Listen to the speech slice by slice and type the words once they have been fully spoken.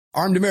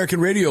Armed American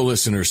Radio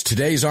listeners,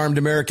 today's Armed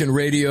American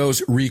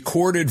Radio's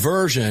recorded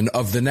version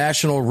of the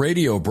national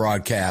radio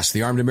broadcast,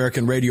 the Armed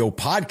American Radio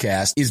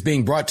podcast, is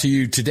being brought to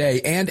you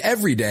today and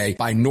every day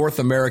by North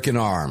American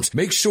Arms.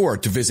 Make sure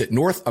to visit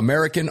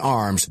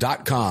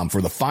NorthAmericanArms.com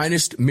for the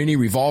finest mini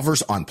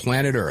revolvers on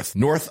planet Earth.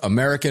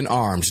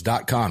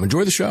 NorthAmericanArms.com.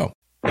 Enjoy the show.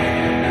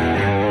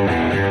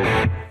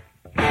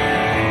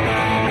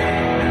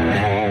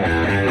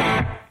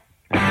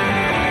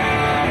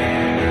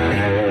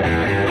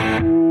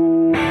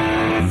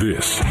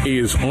 This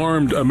is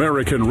Armed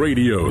American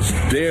Radio's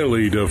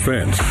Daily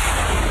Defense.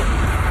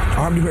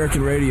 Armed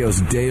American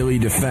Radio's Daily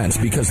Defense.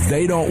 Because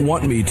they don't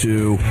want me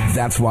to,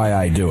 that's why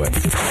I do it.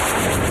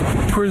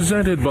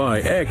 Presented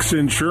by X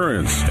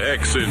Insurance.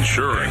 X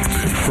Insurance.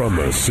 From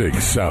the Sig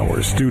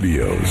Sauer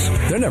Studios.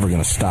 They're never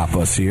going to stop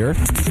us here.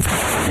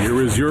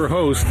 Here is your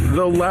host,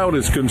 the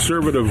loudest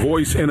conservative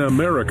voice in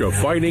America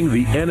fighting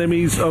the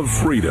enemies of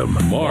freedom,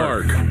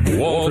 Mark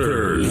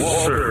Walters.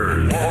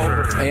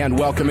 And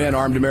welcome in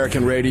Armed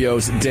American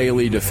Radio's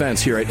Daily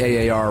Defense here at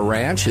AAR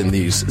Ranch in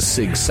these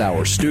Sig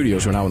Sauer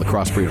Studios. We're now in the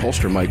Crossbreed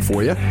holster mic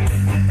for you,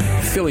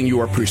 filling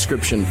your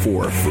prescription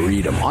for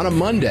freedom on a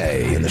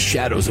Monday in the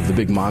shadows of the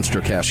big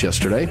monster cast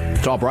yesterday.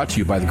 It's all brought to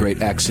you by the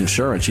great X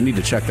Insurance. You need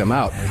to check them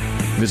out.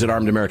 Visit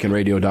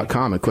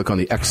armedamericanradio.com and click on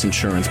the X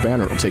Insurance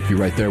banner. It'll take you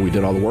right there. We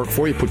did all the work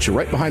for you, put you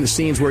right behind the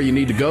scenes where you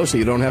need to go so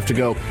you don't have to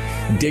go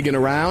digging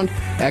around.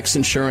 X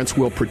Insurance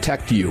will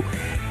protect you.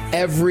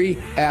 Every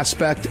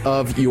aspect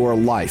of your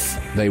life,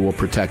 they will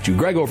protect you.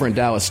 Greg over in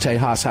Dallas,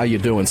 Tejas, how you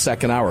doing?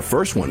 Second hour.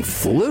 First one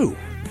flew.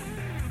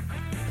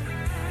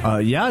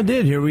 Yeah, I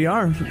did. Here we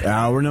are.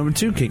 Hour number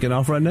 2 kicking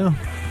off right now.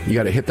 You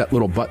got to hit that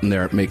little button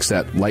there. It makes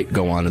that light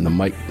go on in the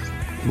mic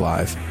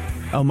live.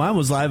 Oh, mine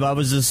was live. I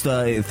was just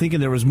thinking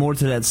there was more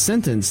to that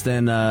sentence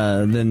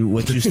than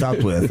what you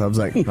stopped with. I was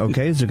like,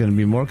 okay, is there going to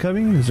be more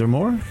coming? Is there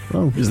more?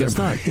 Oh, guess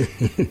not.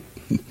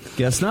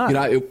 Guess not. You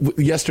know,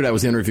 yesterday I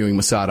was interviewing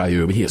Massad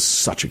Ayoob. He is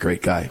such a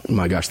great guy. Oh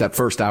my gosh, that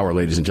first hour,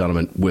 ladies and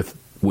gentlemen, with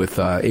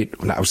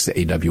that was the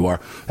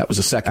AWR. That was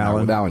the second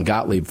hour with Alan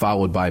Gottlieb,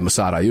 followed by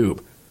Massad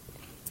Ayoob.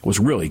 Was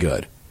really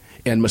good.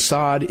 And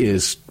Massad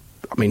is,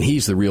 I mean,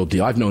 he's the real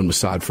deal. I've known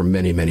Massad for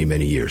many, many,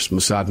 many years.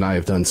 Massad and I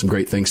have done some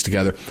great things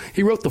together.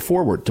 He wrote the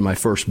foreword to my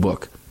first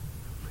book.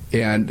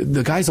 And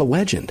the guy's a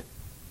legend.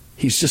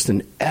 He's just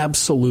an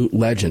absolute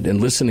legend. And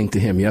listening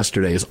to him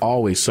yesterday is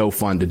always so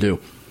fun to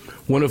do.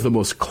 One of the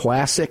most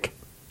classic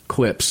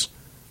clips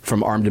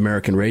from Armed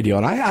American Radio.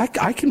 And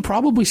I can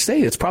probably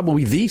say it's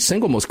probably the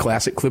single most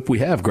classic clip we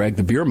have, Greg,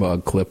 the beer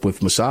mug clip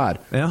with Massad.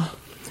 Yeah.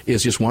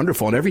 Is just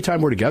wonderful. And every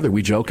time we're together,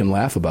 we joke and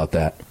laugh about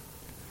that.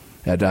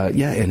 And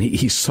and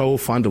he's so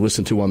fun to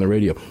listen to on the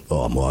radio.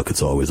 Oh, Mark,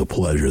 it's always a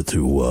pleasure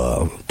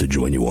to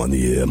join you on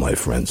the air, my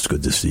friends. It's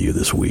good to see you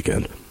this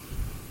weekend.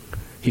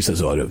 He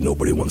says, oh,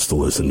 nobody wants to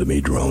listen to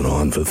me drone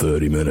on for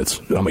 30 minutes.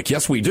 And I'm like,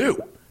 yes, we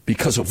do,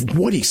 because of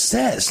what he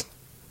says.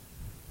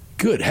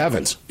 Good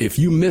heavens. If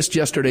you missed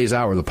yesterday's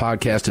hour, the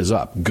podcast is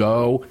up.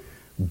 Go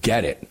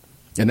get it.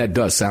 And that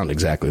does sound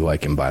exactly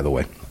like him, by the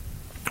way.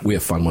 We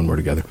have fun when we're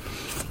together.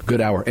 Good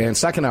hour. And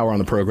second hour on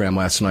the program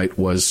last night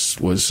was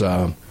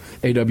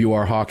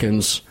AWR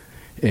Hawkins,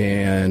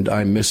 and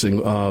I'm missing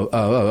who was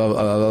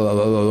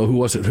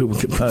it?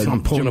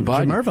 I'm pulling a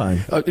Biden. Jim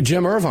Irvine.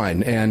 Jim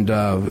Irvine and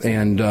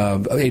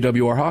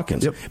AWR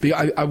Hawkins. Yep.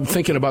 I'm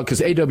thinking about, because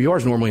AWR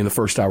is normally in the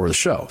first hour of the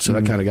show, so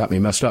that kind of got me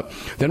messed up.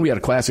 Then we had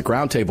a classic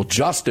roundtable.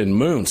 Justin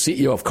Moon,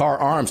 CEO of Car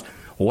Arms,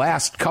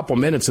 last couple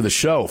minutes of the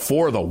show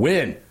for the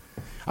win.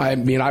 I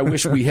mean, I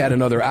wish we had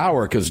another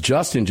hour, because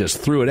Justin just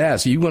threw it at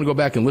us. You want to go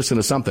back and listen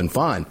to something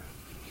fun?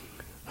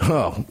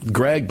 Oh,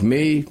 Greg,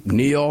 me,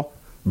 Neil,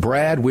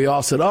 Brad, we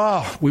all said,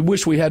 oh, we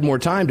wish we had more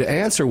time to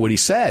answer what he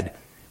said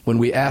when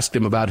we asked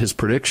him about his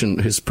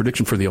prediction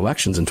for the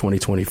elections in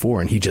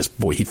 2024. And he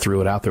threw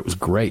it out there. It was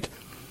great.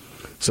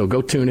 So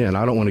go tune in.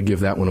 I don't want to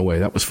give that one away.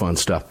 That was fun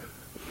stuff.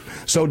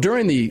 So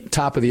during the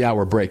top of the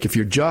hour break, if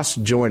you're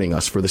just joining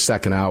us for the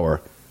second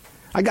hour,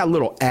 I got a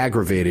little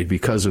aggravated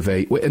because of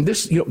and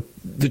this,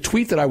 the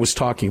tweet that I was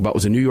talking about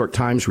was a New York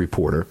Times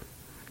reporter,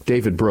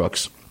 David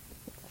Brooks,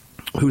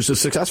 who's a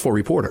successful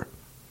reporter.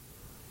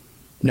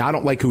 Now, I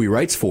don't like who he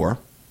writes for,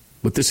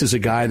 but this is a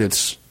guy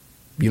that's,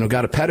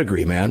 got a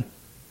pedigree, man.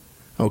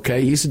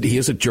 Okay, he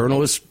is a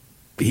journalist.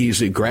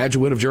 He's a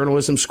graduate of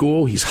journalism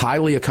school. He's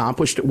highly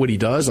accomplished at what he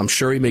does. I'm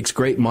sure he makes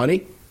great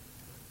money,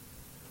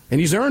 and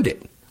he's earned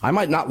it. I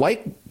might not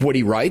like what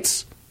he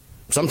writes.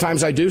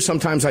 Sometimes I do,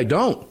 sometimes I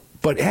don't.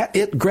 But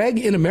Greg,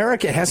 in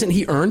America, hasn't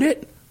he earned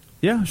it?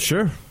 Yeah,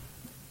 sure.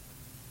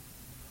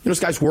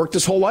 This guy's worked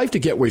his whole life to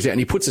get where he's at, and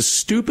he puts a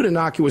stupid,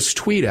 innocuous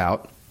tweet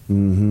out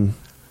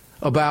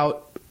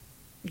about,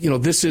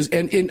 this is,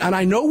 and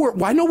I know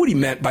what he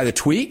meant by the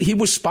tweet. He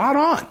was spot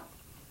on.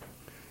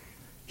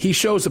 He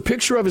shows a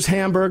picture of his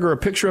hamburger, a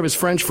picture of his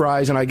French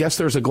fries, and I guess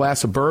there's a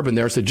glass of bourbon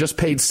there. So just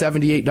paid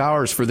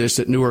 $78 for this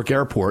at Newark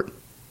Airport.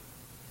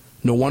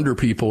 No wonder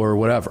people or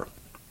whatever.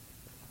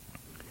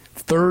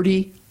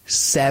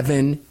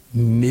 37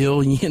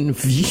 million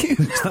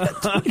views.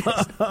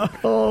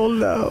 Oh,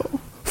 no.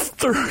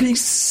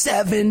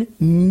 37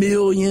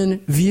 million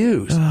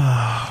views.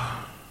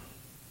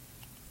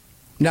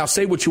 Now,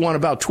 say what you want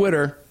about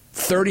Twitter.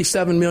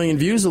 37 million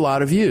views, a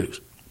lot of views.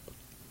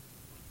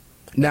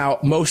 Now,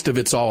 most of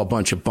it's all a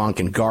bunch of bunk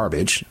and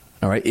garbage.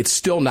 All right, it's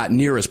still not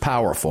near as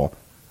powerful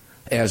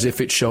as if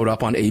it showed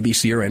up on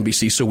ABC or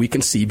NBC so we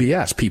can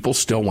CBS. People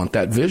still want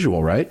that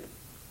visual, right?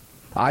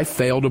 I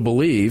fail to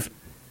believe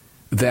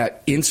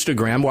that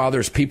Instagram, while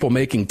there's people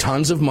making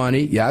tons of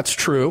money, yeah, it's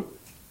true,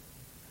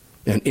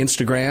 and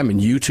Instagram and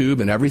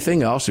YouTube and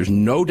everything else, there's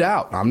no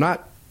doubt. I'm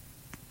not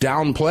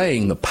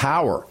downplaying the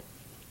power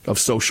of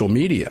social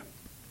media.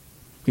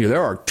 You know,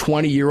 there are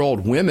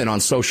 20-year-old women on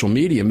social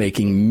media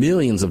making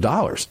millions of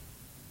dollars.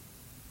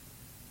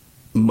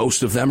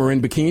 Most of them are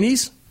in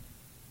bikinis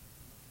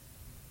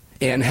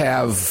and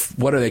have,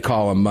 what do they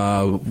call them?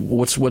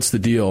 What's the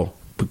deal?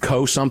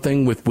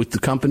 something with the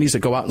companies that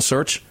go out and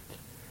search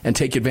and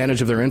take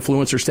advantage of their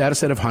influencer status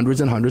that have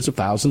hundreds and hundreds of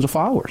thousands of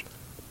followers.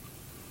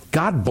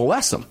 God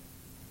bless them.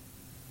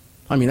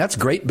 I mean, that's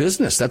great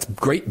business. That's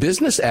great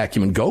business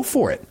acumen. Go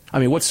for it. I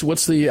mean, what's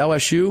the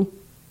LSU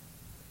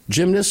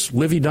gymnast,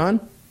 Livy Dunn?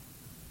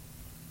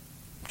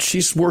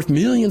 She's worth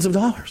millions of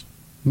dollars.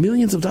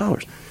 Millions of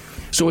dollars.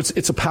 So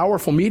it's a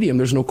powerful medium.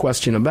 There's no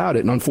question about it.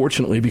 And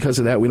unfortunately, because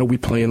of that, we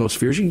play in those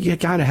spheres. You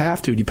kind of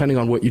have to, depending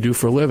on what you do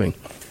for a living.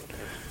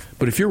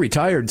 But if you're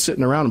retired,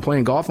 sitting around and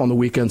playing golf on the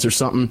weekends or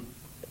something,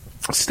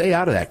 stay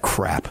out of that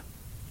crap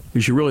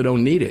because you really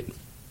don't need it.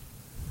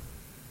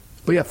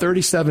 But yeah,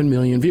 37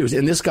 million views.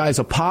 And this guy's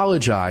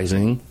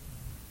apologizing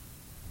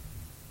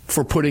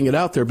for putting it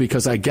out there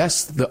because I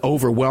guess the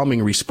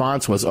overwhelming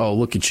response was, oh,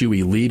 look at you,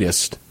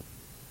 elitist.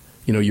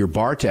 You know, your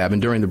bar tab.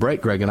 And during the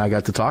break, Greg and I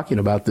got to talking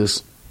about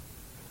this.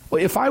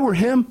 Well, if I were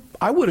him,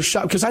 I would have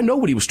shot, because I know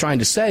what he was trying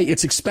to say.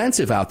 It's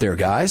expensive out there,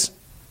 guys.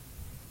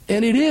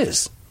 And it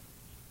is.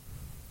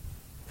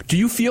 Do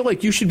you feel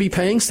like you should be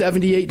paying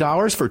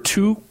 $78 for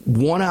 2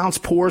 1-ounce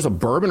pours of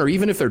bourbon, or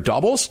even if they're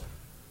doubles?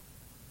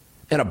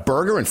 And a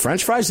burger and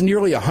french fries,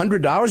 nearly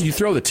 $100. You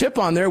throw the tip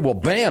on there, well,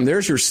 bam,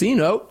 there's your C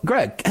note.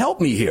 Greg, help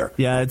me here.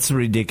 Yeah, it's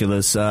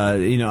ridiculous.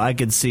 I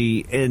could see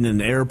in an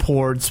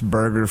airport's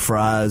burger,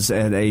 fries,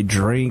 and a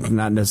drink,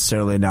 not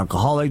necessarily an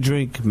alcoholic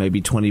drink,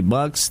 maybe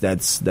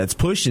 $20. That's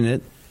pushing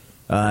it.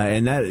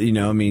 And that,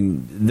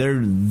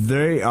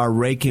 they are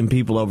raking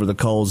people over the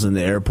coals in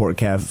the airport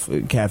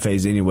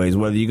cafes anyways.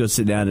 Whether you go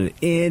sit down at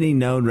any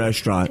known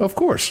restaurant. Of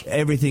course.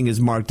 Everything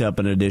is marked up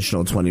an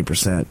additional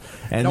 20%.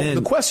 And now, then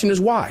the question is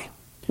why?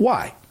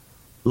 Why?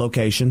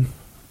 Location.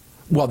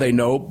 Well, they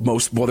know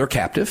they're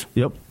captive.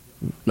 Yep.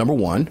 Number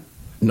one.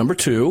 Number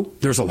two,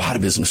 there's a lot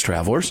of business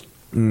travelers.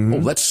 Mm-hmm.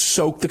 Well, let's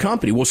soak the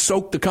company. We'll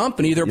soak the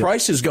company. Their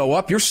prices go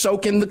up. You're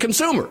soaking the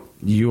consumer.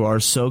 You are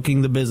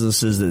soaking the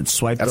businesses that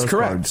swipe That's those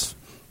correct. cards.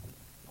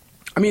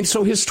 I mean,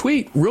 so his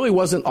tweet really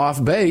wasn't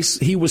off base.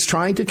 He was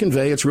trying to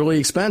convey it's really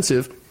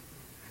expensive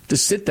to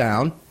sit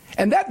down.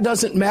 And that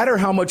doesn't matter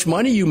how much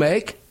money you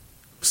make.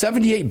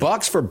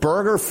 $78 for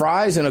burger,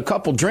 fries, and a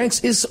couple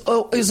drinks is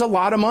a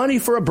lot of money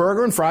for a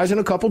burger and fries and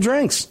a couple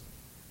drinks.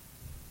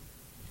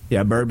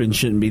 Yeah, bourbon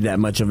shouldn't be that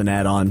much of an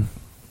add-on.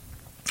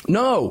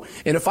 No.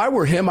 And if I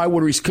were him, I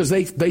would, because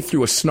they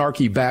threw a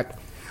snarky back,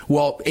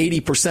 well,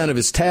 80% of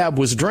his tab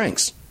was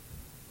drinks.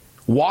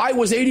 Why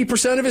was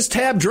 80% of his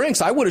tab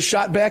drinks? I would have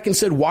shot back and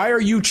said, why are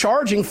you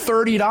charging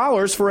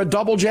 $30 for a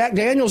double Jack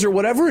Daniels or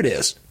whatever it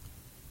is?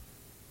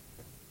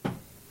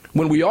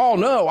 When we all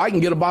know I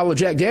can get a bottle of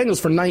Jack Daniels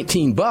for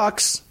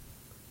 $19,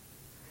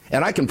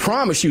 and I can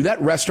promise you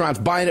that restaurant's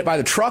buying it by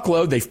the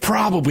truckload. They've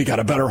probably got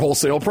a better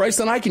wholesale price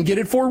than I can get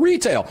it for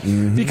retail,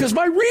 because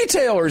my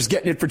retailer is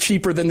getting it for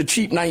cheaper than the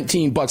cheap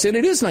 $19, and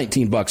it is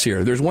 $19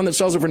 here. There's one that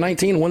sells it for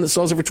 $19 and one that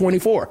sells it for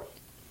 $24.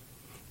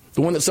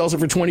 The one that sells it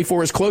for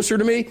 $24 is closer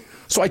to me,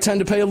 so I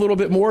tend to pay a little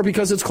bit more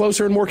because it's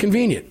closer and more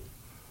convenient.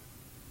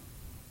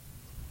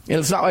 And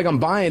it's not like I'm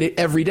buying it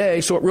every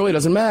day, so it really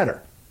doesn't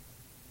matter.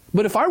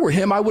 But if I were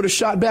him, I would have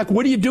shot back,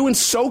 what are you doing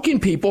soaking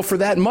people for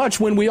that much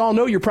when we all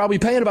know you're probably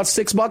paying about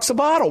 $6 a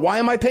bottle? Why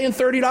am I paying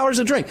 $30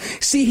 a drink?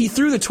 See, he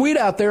threw the tweet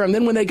out there, and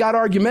then when they got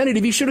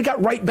argumentative, he should have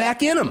got right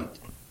back in them.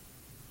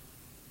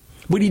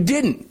 But he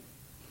didn't.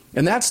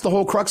 And that's the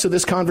whole crux of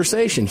this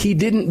conversation. He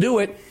didn't do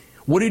it.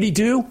 What did he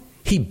do?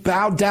 He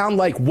bowed down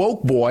like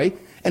woke boy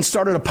and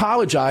started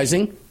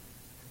apologizing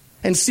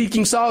and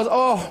seeking solace.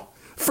 Oh,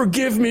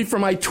 forgive me for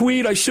my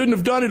tweet. I shouldn't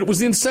have done it. It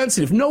was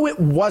insensitive. No, it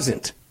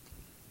wasn't.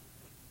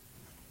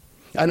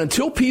 And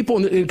until people,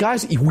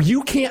 guys,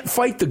 you can't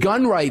fight the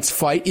gun rights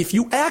fight if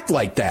you act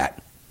like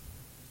that.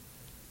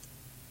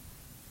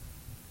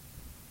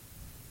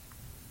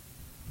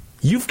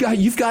 You've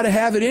got to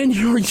have it in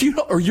you,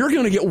 or you're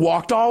going to get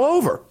walked all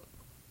over.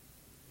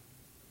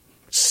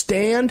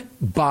 Stand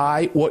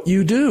by what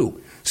you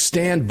do.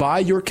 Stand by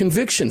your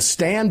convictions.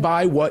 Stand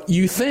by what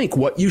you think,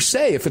 what you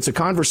say. If it's a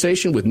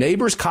conversation with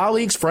neighbors,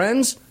 colleagues,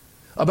 friends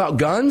about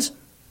guns,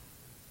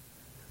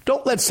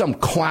 don't let some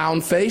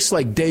clown face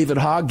like David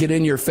Hogg get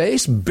in your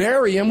face.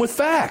 Bury him with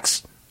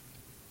facts.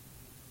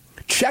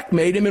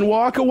 Checkmate him and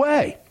walk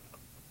away.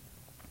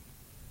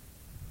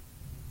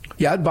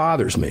 Yeah, it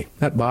bothers me.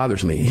 That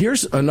bothers me.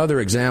 Here's another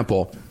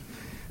example,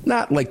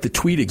 not like the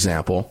tweet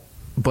example,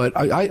 but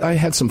I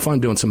had some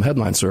fun doing some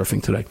headline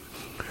surfing today.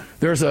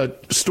 There's a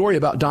story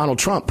about Donald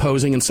Trump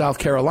posing in South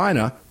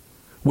Carolina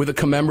with a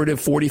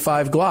commemorative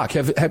 .45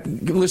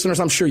 Glock.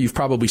 Listeners, I'm sure you've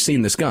probably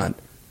seen this gun.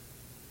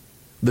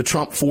 The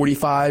Trump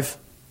 .45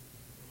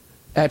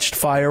 etched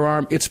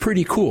firearm. It's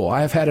pretty cool.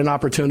 I have had an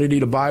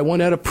opportunity to buy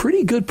one at a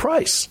pretty good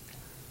price,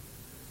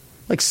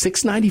 like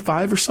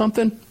 $6.95 or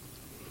something.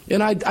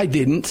 And I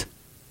didn't,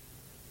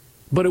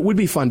 but it would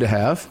be fun to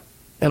have.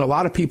 And a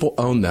lot of people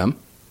own them.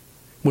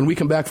 When we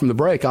come back from the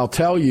break, I'll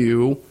tell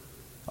you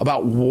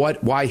about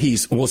why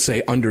he's, we'll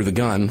say, under the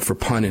gun, for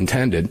pun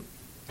intended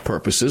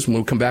purposes. When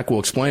we come back, we'll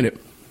explain it.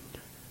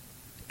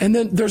 And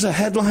then there's a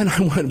headline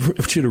I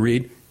want you to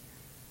read.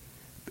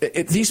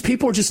 These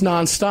people are just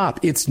nonstop.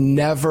 It's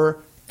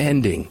never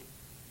ending.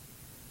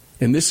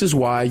 And this is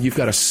why you've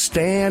got to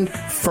stand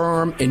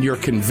firm in your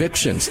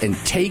convictions and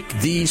take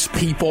these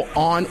people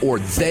on, or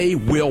they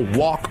will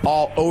walk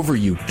all over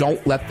you.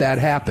 Don't let that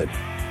happen.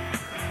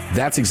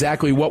 That's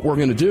exactly what we're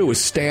going to do,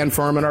 is stand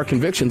firm in our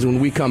convictions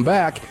when we come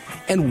back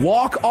and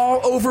walk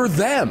all over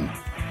them.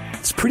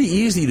 It's pretty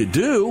easy to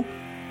do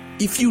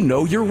if you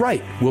know you're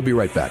right. We'll be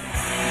right back.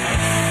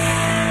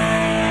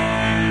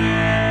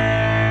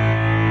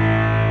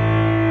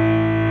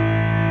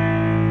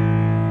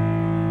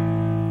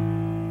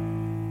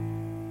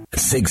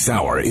 Sig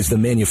Sauer is the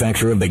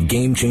manufacturer of the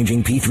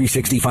game-changing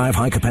P365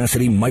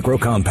 high-capacity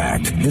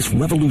micro-compact. This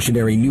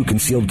revolutionary new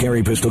concealed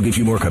carry pistol gives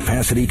you more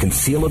capacity,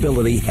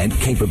 concealability, and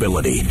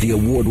capability. The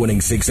award-winning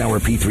Sig Sauer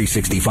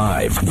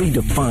P365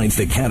 redefines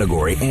the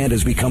category and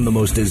has become the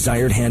most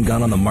desired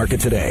handgun on the market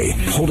today.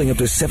 Holding up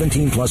to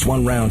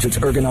 17+1 rounds, its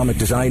ergonomic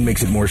design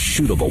makes it more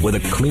shootable with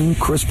a clean,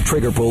 crisp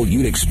trigger pull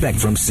you'd expect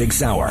from Sig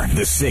Sauer.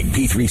 The Sig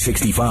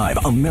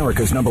P365,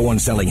 America's #1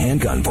 selling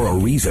handgun for a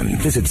reason.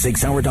 Visit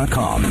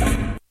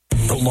SigSauer.com.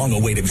 The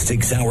long-awaited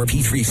Sig Sauer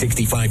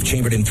P365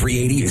 chambered in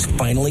 .380 is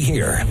finally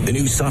here. The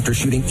new softer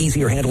shooting,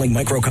 easier handling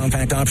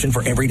micro-compact option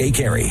for everyday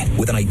carry.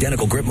 With an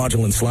identical grip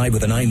module and slide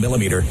with a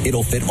 9mm,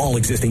 it'll fit all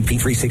existing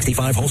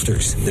P365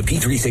 holsters. The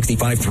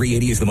P365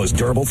 .380 is the most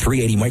durable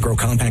 .380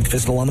 micro-compact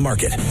pistol on the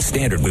market.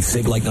 Standard with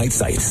SIG-like night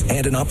sights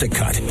and an optic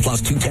cut, plus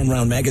 2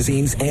 10-round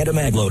magazines and a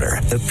mag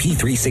loader. The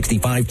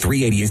P365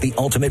 .380 is the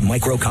ultimate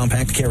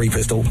micro-compact carry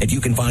pistol, and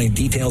you can find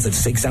details at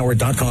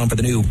SigSauer.com for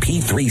the new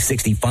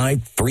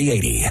P365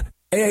 .380.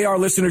 AAR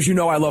listeners, you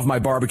know I love my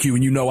barbecue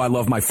and you know I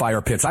love my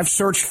fire pits. I've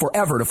searched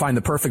forever to find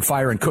the perfect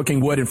fire and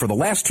cooking wood, and for the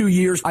last 2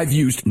 years, I've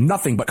used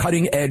nothing but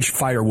cutting-edge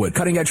firewood.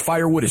 Cutting-edge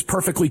firewood is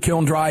perfectly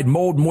kiln-dried,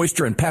 mold,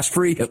 moisture, and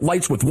pest-free. It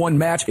lights with one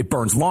match. It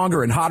burns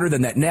longer and hotter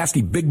than that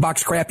nasty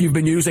big-box crap you've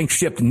been using.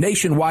 Shipped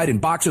nationwide in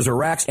boxes or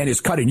racks, and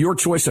is cut in your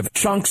choice of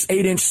chunks,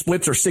 8-inch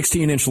splits, or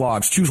 16-inch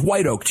logs. Choose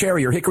white oak,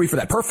 cherry, or hickory for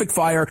that perfect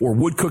fire or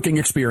wood cooking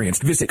experience.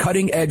 Visit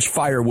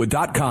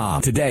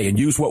cuttingedgefirewood.com today and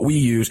use what we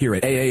use here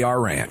at AAR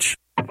Ranch.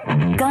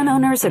 Gun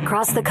owners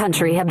across the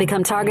country have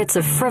become targets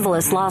of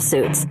frivolous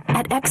lawsuits.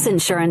 At X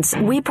Insurance,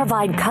 we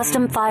provide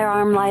custom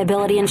firearm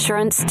liability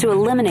insurance to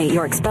eliminate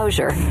your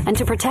exposure and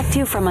to protect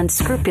you from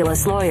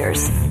unscrupulous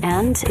lawyers.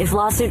 And if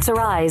lawsuits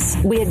arise,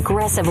 we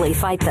aggressively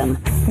fight them.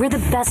 We're the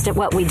best at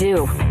what we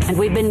do, and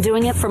we've been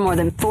doing it for more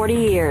than 40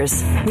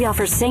 years. We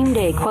offer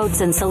same-day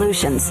quotes and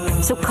solutions.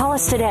 So call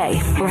us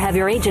today or have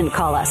your agent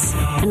call us,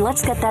 and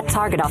let's get that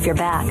target off your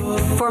back.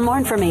 For more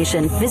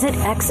information, visit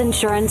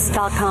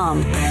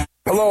xinsurance.com.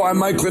 Hello, I'm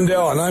Mike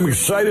Lindell, and I'm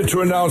excited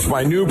to announce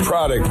my new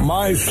product,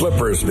 My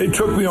Slippers. They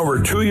took me over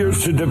 2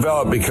 years to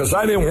develop because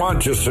I didn't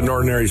want just an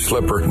ordinary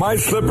slipper. My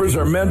slippers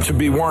are meant to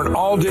be worn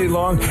all day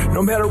long,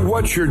 no matter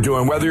what you're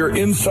doing, whether you're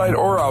inside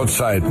or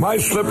outside. My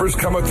slippers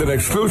come with an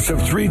exclusive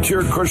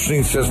 3-tier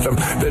cushioning system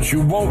that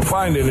you won't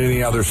find in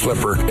any other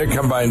slipper. It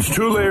combines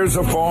 2 layers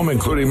of foam,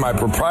 including my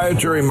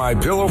proprietary My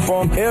Pillow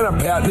foam and a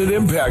patented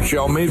impact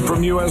gel made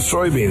from U.S.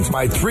 soybeans.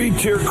 My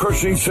 3-tier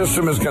cushioning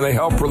system is going to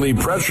help relieve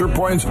pressure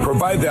points,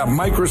 provide that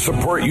micro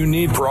support you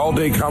need for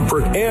all-day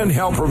comfort, and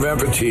help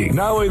prevent fatigue.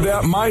 Not only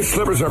that, my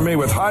slippers are made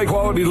with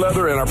high-quality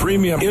leather and a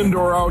premium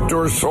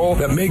indoor-outdoor sole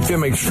that make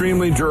them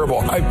extremely durable.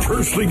 I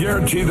personally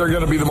guarantee they're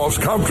going to be the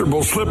most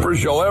comfortable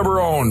slippers you'll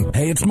ever own.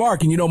 Hey, it's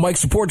Mark, and you know Mike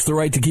supports the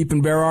right to keep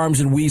and bear arms,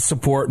 and we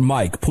support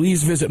Mike.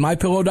 Please visit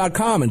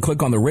MyPillow.com and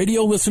click on the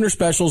radio listener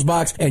specials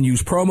box and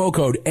use promo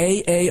code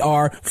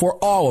AAR for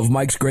all of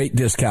Mike's great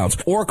discounts.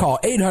 Or call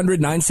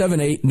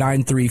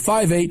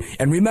 800-978-9358,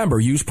 and remember,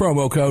 use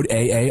promo code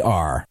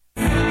AAR.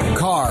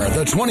 Car,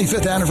 the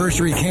 25th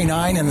anniversary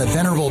K9 and the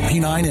venerable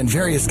P9 in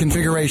various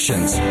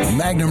configurations.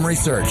 Magnum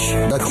Research,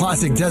 the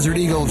classic Desert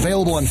Eagle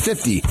available in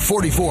 50,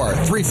 44,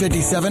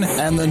 357,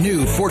 and the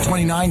new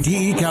 429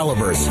 DE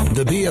calibers.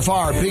 The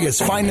BFR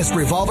biggest finest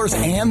revolvers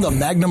and the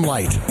Magnum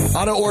Light.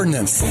 Auto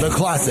Ordnance, the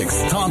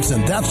classics.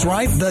 Thompson, that's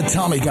right, the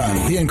Tommy gun,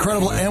 the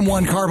incredible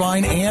M1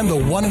 carbine, and the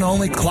one and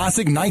only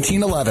classic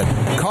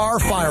 1911. Car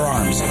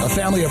Firearms, a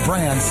family of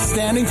brands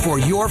standing for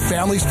your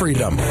family's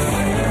freedom.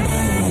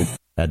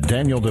 At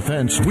Daniel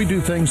Defense, we do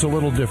things a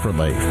little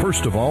differently.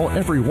 First of all,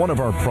 every one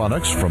of our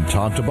products, from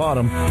top to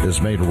bottom,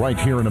 is made right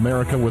here in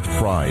America with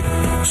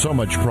pride. So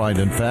much pride,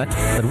 in fact,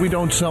 that we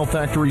don't sell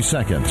factory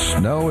seconds.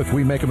 No, if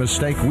we make a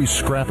mistake, we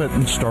scrap it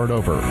and start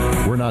over.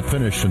 We're not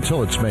finished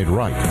until it's made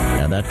right.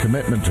 And that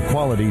commitment to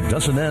quality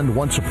doesn't end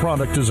once a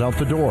product is out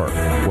the door.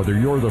 Whether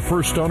you're the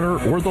first owner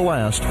or the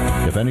last,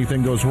 if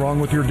anything goes wrong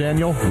with your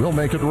Daniel, we'll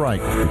make it right,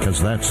 because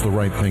that's the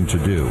right thing to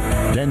do.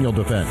 Daniel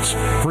Defense.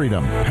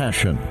 Freedom,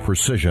 passion,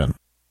 precision.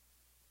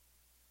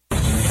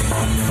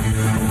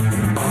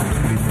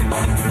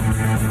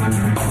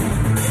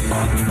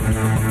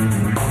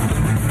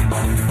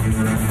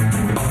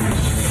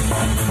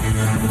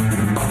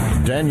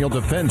 Daniel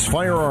Defense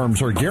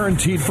firearms are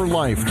guaranteed for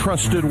life,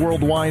 trusted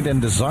worldwide,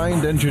 and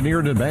designed,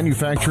 engineered, and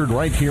manufactured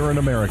right here in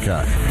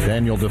America.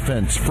 Daniel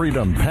Defense,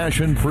 freedom,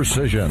 passion,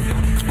 precision.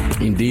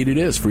 Indeed it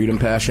is. Freedom,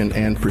 passion,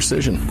 and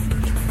precision.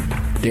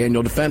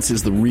 Daniel Defense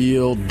is the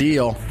real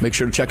deal. Make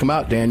sure to check them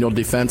out,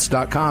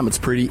 DanielDefense.com. It's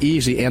pretty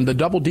easy. And the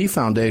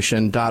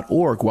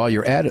DoubleDFoundation.org, while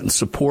you're at it, and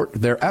support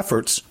their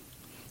efforts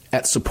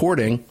at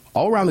supporting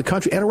all around the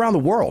country and around the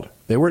world.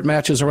 They were at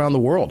matches around the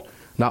world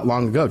not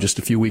long ago, just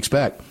a few weeks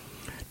back.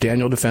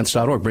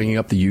 DanielDefense.org, bringing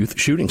up the youth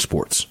shooting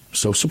sports.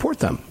 So support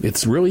them.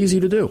 It's really easy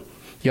to do.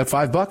 You got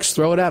 $5,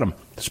 throw it at them.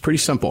 It's pretty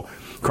simple.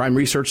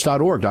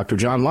 CrimeResearch.org, Dr.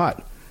 John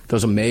Lott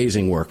does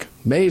amazing work.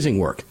 Amazing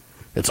work.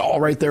 It's all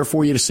right there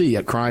for you to see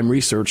at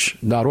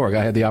CrimeResearch.org.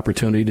 I had the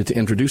opportunity to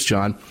introduce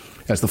John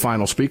as the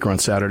final speaker on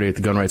Saturday at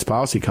the Gun Rights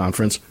Policy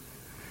Conference,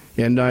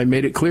 and I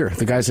made it clear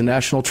the guy's a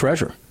national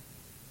treasure.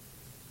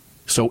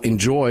 So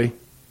enjoy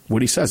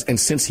what he says. And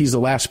since he's the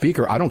last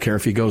speaker, I don't care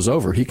if he goes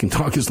over. He can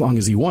talk as long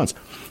as he wants.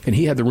 And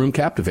he had the room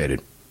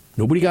captivated.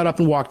 Nobody got up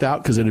and walked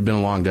out because it had been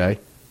a long day.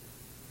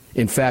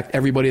 In fact,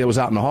 everybody that was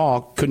out in the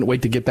hall couldn't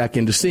wait to get back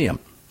in to see him.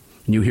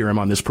 And you hear him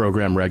on this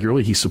program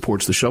regularly. He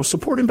supports the show.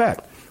 Support him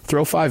back.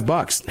 Throw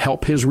 $5.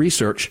 Help his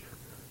research.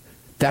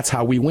 That's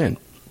how we win.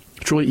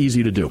 It's really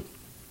easy to do.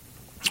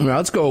 Now,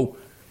 let's go.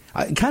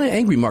 Kind of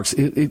angry Mark's.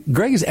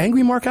 Greg, is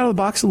angry Mark out of the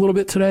box a little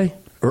bit today?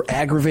 Or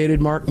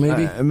aggravated Mark,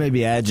 maybe?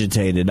 Maybe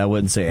agitated. I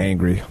wouldn't say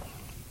angry.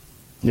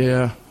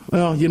 Yeah.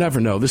 Well, you never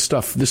know. This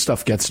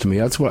stuff gets to me.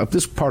 This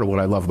is part of what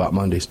I love about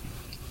Mondays.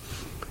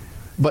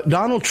 But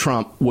Donald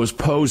Trump was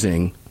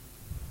posing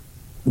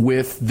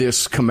with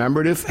this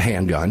commemorative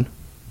handgun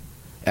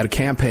at a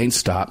campaign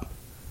stop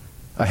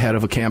ahead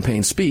of a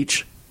campaign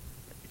speech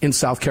in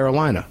South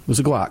Carolina. It was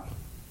a Glock.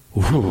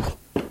 Ooh.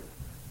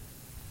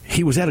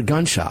 He was at a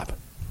gun shop.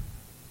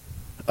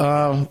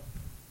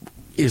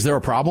 Is there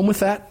a problem with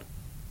that?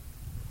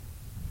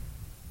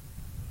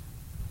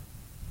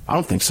 I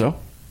don't think so.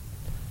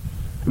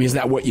 I mean, isn't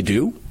that what you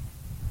do?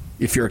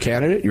 If you're a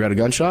candidate, you're at a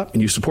gun shop,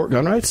 and you support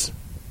gun rights?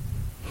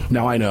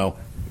 Now, I know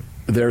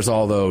there's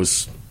all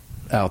those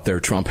out there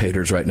Trump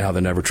haters right now,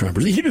 the never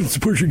Trumpers. You didn't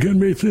support your gun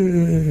rights.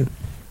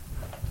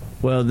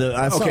 Well,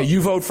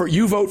 you vote for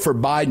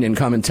Biden and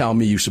come and tell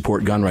me you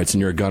support gun rights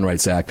and you're a gun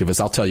rights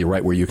activist. I'll tell you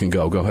right where you can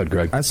go. Go ahead,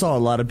 Greg. I saw a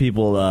lot of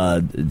people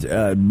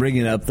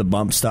bringing up the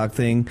bump stock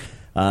thing.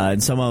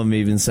 And some of them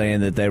even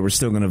saying that they were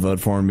still going to vote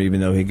for him, even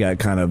though he got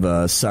kind of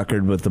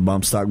suckered with the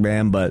bump stock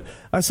ban. But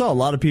I saw a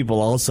lot of people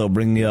also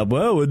bringing up,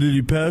 well, did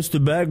he pass the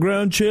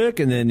background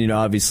check? And then,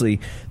 obviously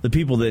the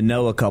people that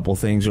know a couple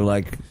things are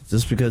like,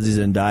 just because he's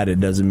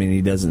indicted doesn't mean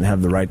he doesn't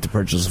have the right to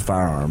purchase a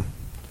firearm.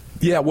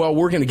 Yeah, well,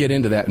 we're going to get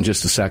into that in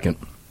just a second.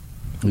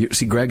 You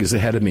see, Greg is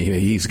ahead of me.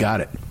 He's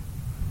got it.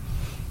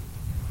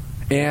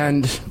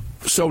 And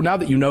so now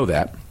that you know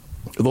that,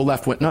 the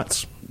left went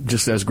nuts,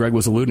 just as Greg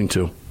was alluding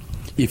to.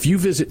 If you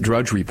visit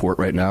Drudge Report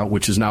right now,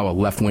 which is now a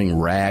left-wing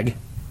rag,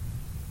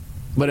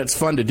 but it's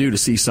fun to do to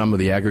see some of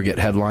the aggregate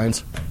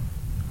headlines.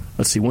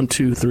 Let's see, 1,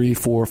 2, 3,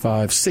 4,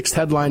 5, 6th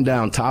headline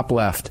down, top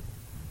left.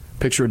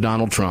 Picture of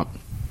Donald Trump.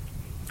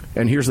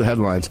 And here's the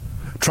headlines.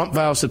 Trump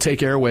vows to take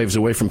airwaves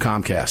away from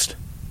Comcast.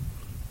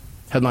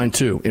 Headline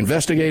 2,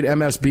 investigate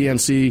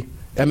MSDNC,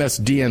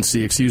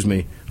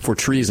 for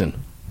treason.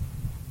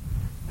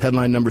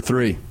 Headline number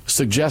 3,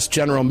 suggests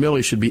General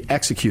Milley should be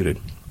executed.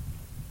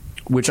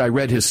 Which I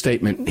read his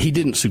statement. He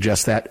didn't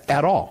suggest that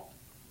at all.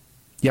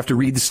 You have to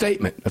read the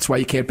statement. That's why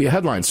you can't be a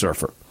headline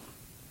surfer.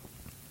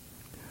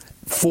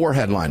 4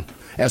 headline.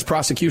 As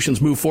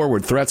prosecutions move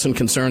forward, threats and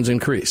concerns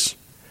increase.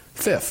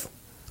 5th,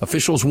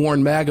 officials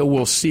warn MAGA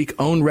will seek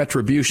own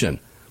retribution.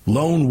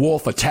 Lone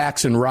wolf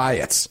attacks and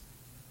riots.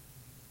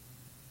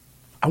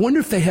 I wonder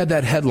if they had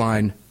that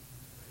headline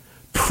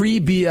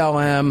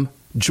pre-BLM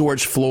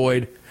George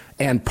Floyd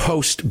and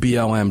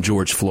post-BLM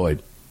George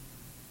Floyd.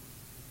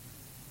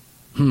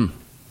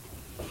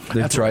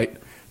 That's right.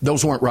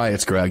 Those weren't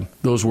riots, Greg.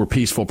 Those were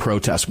peaceful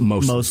protests,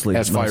 mostly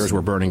as fires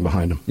were burning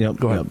behind them. Yep.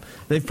 Go ahead. Yep.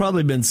 They've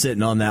probably been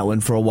sitting on that one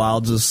for a while,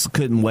 just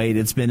couldn't wait.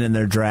 It's been in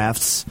their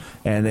drafts,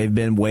 and they've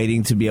been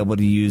waiting to be able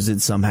to use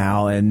it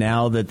somehow. And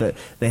now that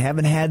they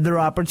haven't had their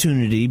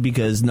opportunity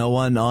because no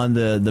one on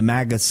the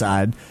MAGA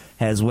side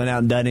has went out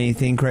and done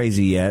anything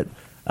crazy yet,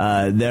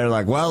 they're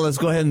like, well, let's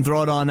go ahead and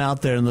throw it on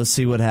out there and let's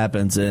see what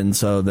happens. And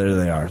so there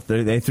they are.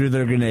 They threw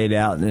their grenade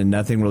out and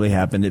nothing really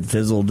happened. It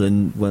fizzled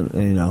and went,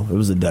 it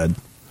was a dud.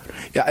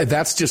 Yeah,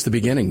 that's just the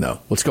beginning, though.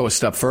 Let's go a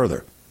step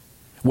further.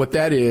 What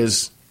that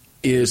is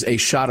a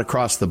shot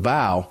across the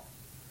bow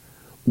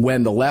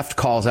when the left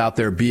calls out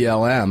their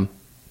BLM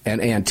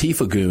and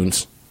Antifa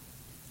goons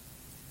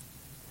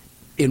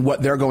in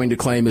what they're going to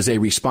claim is a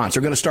response.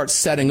 They're going to start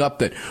setting up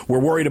that we're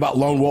worried about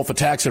lone wolf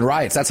attacks and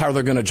riots. That's how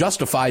they're going to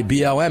justify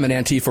BLM and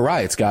Antifa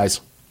riots, guys.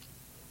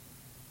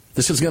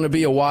 This is going to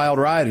be a wild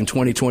ride in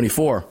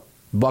 2024.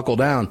 Buckle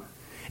down.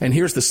 And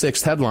here's the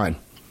sixth headline.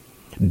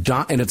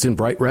 And it's in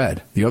bright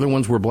red. The other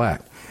ones were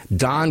black.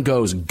 Don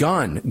goes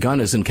gun. Gun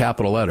is in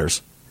capital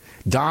letters.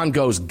 Don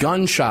goes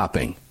gun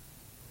shopping,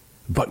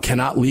 but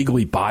cannot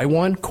legally buy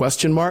one? ?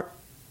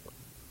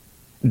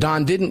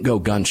 Don didn't go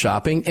gun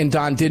shopping, and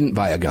Don didn't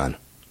buy a gun.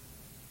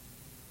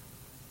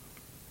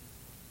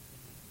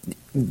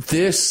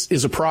 This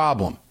is a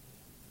problem.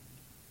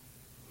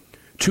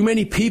 Too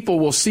many people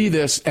will see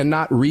this and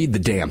not read the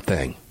damn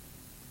thing.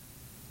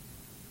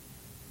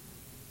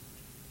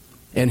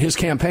 And his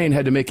campaign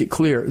had to make it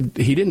clear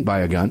he didn't buy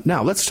a gun.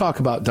 Now, let's talk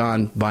about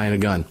Don buying a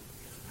gun.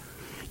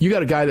 You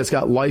got a guy that's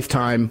got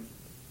lifetime,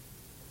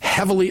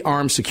 heavily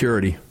armed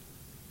security.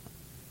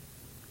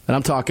 And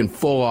I'm talking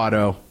full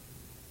auto.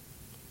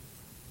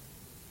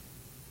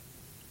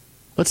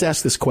 Let's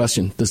ask this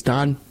question. Does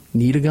Don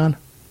need a gun?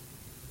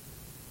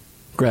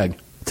 Greg,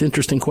 it's an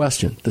interesting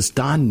question. Does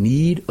Don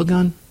need a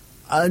gun?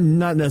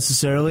 Not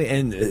necessarily,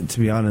 and to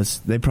be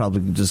honest, they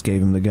probably just gave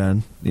him the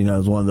gun. It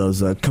was one of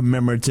those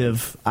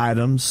commemorative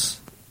items.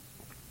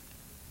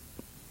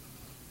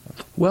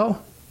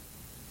 Well,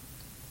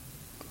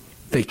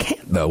 they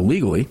can't, though,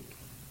 legally.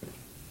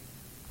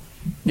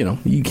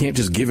 You can't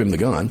just give him the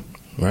gun,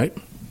 right?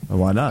 Well,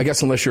 why not? I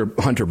guess unless you're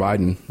Hunter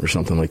Biden or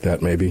something like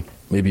that, maybe.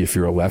 Maybe if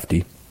you're a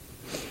lefty.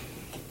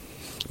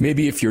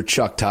 Maybe if you're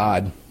Chuck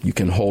Todd, you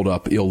can hold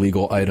up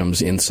illegal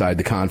items inside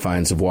the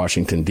confines of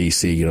Washington,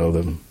 D.C.,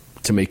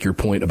 to make your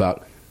point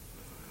about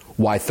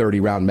why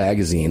 30-round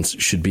magazines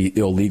should be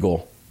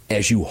illegal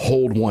as you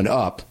hold one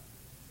up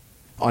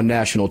on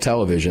national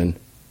television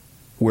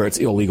where it's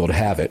illegal to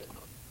have it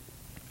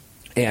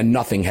and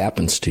nothing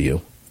happens to you.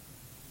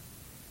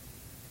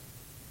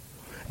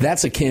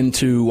 That's akin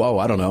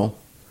to,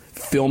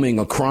 filming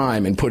a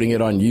crime and putting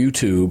it on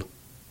YouTube.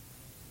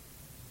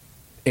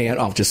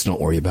 And just don't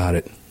worry about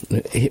it.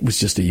 It was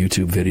just a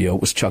YouTube video.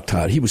 It was Chuck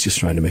Todd. He was just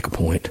trying to make a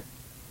point.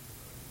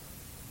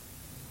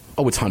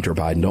 Oh, it's Hunter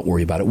Biden. Don't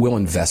worry about it. We'll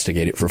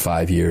investigate it for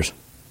 5 years.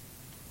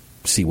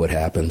 See what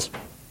happens.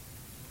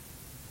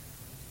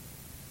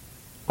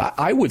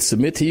 I would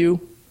submit to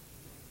you,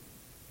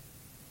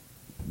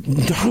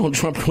 Donald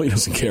Trump really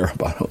doesn't care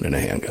about owning a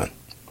handgun.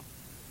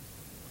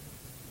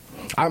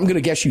 I'm going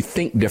to guess you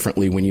think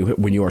differently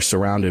when you are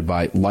surrounded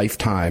by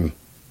lifetime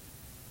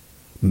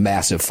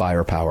massive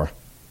firepower.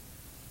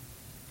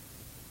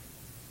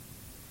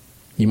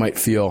 You might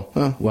feel,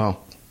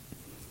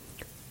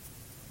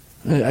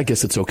 I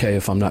guess it's okay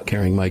if I'm not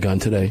carrying my gun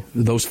today.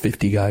 Those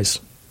 50 guys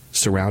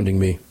surrounding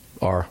me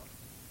are.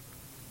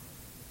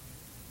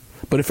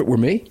 But if it were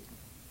me,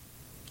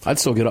 I'd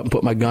still get up and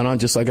put my gun on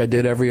just like I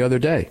did every other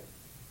day.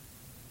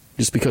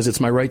 Just because it's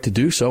my right to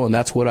do so, and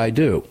that's what I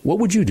do. What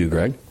would you do,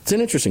 Greg? It's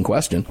an interesting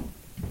question.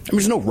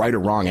 There's no right or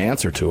wrong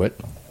answer to it.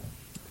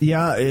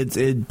 Yeah,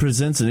 it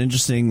presents an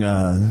interesting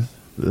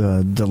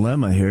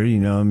dilemma here.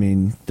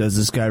 Does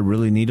this guy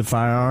really need a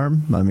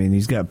firearm?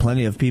 He's got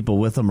plenty of people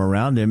with him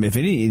around him. If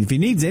he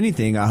needs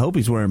anything, I hope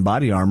he's wearing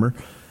body armor.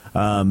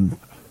 Now,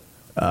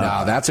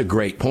 that's a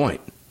great point.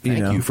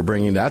 Thank you for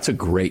bringing that's a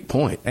great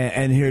point.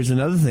 And here's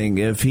another thing.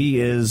 If he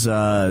is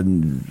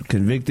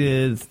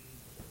convicted,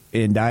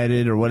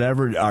 indicted, or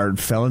whatever, are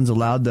felons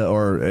allowed to,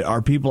 or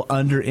are people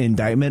under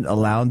indictment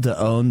allowed to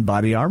own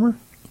body armor?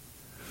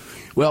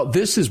 Well,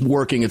 this is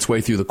working its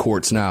way through the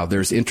courts now.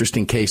 There's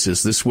interesting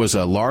cases. This was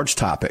a large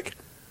topic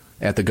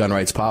at the Gun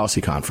Rights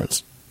Policy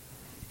Conference,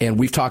 and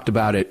we've talked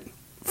about it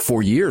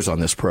for years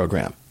on this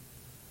program.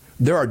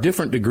 There are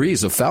different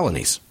degrees of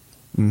felonies.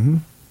 Mm-hmm.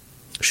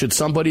 Should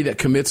somebody that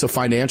commits a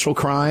financial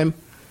crime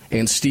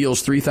and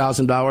steals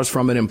 $3,000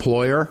 from an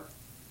employer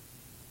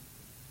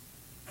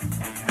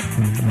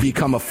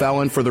become a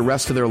felon for the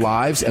rest of their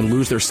lives and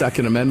lose their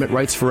Second Amendment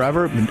rights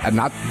forever?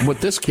 Not what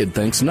this kid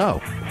thinks,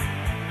 no.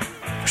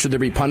 Should there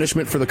be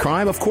punishment for the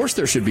crime? Of course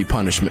there should be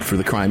punishment for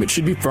the crime. It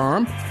should be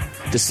firm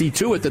to see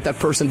to it that that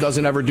person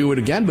doesn't ever do it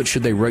again. But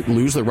should they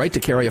lose the right to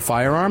carry a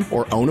firearm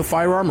or own a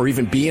firearm or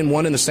even be in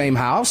one in the same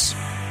house?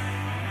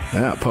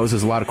 Yeah, it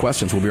poses a lot of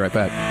questions. We'll be right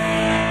back.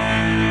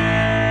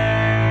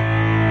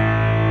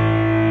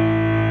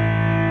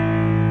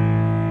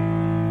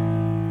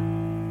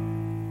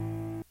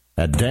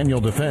 At Daniel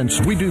Defense,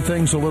 we do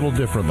things a little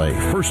differently.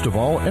 First of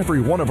all,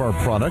 every one of our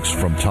products,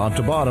 from top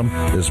to bottom,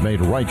 is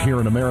made right here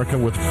in America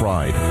with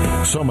pride.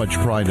 So much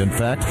pride, in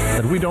fact,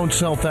 that we don't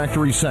sell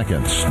factory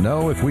seconds.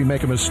 No, if we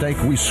make a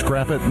mistake, we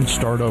scrap it and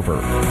start over.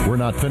 We're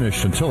not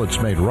finished until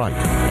it's made right.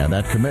 And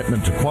that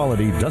commitment to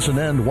quality doesn't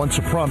end once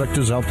a product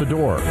is out the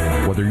door.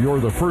 Whether you're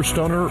the first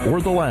owner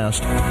or the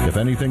last, if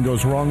anything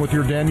goes wrong with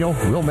your Daniel,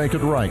 we'll make it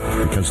right,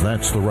 because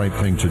that's the right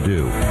thing to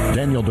do.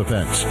 Daniel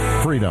Defense.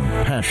 Freedom,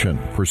 passion,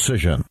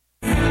 precision.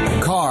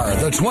 Car,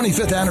 the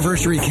 25th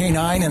anniversary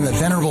K9 and the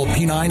venerable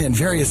P9 in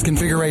various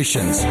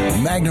configurations.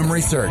 Magnum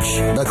Research,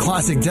 the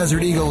classic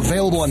Desert Eagle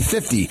available in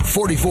 50,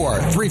 44,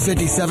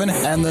 357,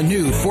 and the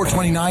new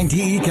 429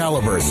 DE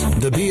calibers.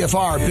 The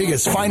BFR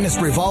biggest,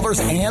 finest revolvers,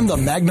 and the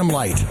Magnum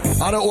Light.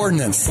 Auto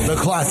Ordnance, the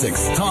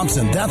classics.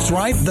 Thompson, that's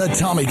right, the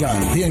Tommy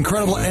gun, the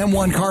incredible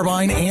M1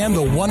 carbine, and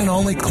the one and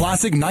only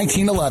classic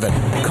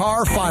 1911.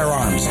 Car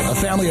Firearms, a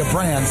family of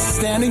brands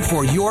standing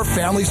for your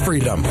family's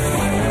freedom.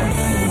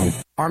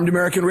 Armed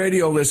American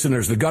Radio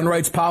listeners, the Gun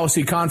Rights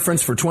Policy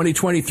Conference for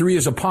 2023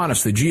 is upon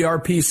us, the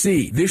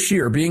GRPC, this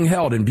year being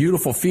held in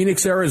beautiful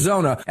Phoenix,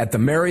 Arizona at the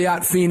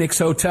Marriott Phoenix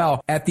Hotel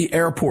at the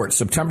airport,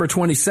 September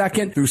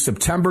 22nd through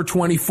September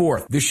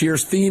 24th. This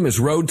year's theme is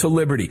Road to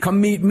Liberty. Come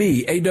meet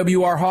me,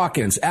 AWR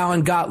Hawkins,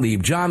 Alan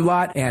Gottlieb, John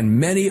Lott, and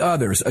many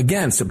others.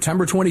 Again,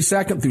 September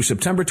 22nd through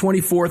September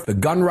 24th, the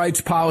Gun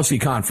Rights Policy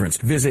Conference.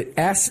 Visit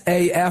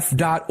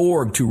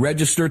saf.org to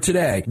register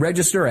today.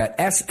 Register at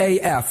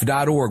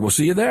saf.org. We'll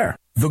see you there.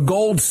 The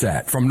Gold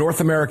Set from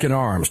North American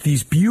Arms.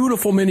 These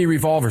beautiful mini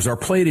revolvers are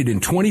plated in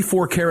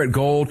 24 karat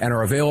gold and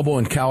are available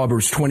in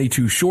calibers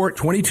 22 short,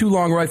 22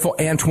 long rifle,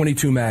 and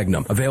 22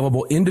 magnum.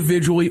 Available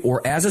individually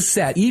or as a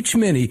set, each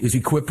mini is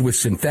equipped with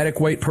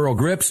synthetic weight pearl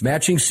grips,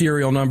 matching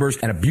serial numbers,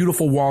 and a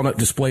beautiful walnut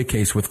display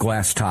case with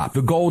glass top.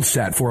 The Gold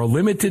Set for a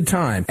limited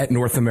time at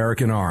North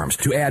American Arms.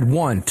 To add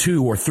 1,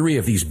 2, or 3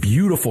 of these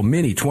beautiful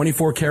mini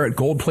 24 karat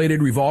gold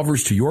plated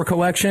revolvers to your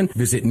collection,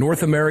 visit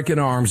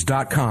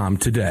NorthAmericanArms.com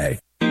today.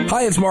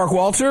 Hi, it's Mark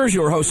Walters,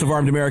 your host of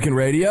Armed American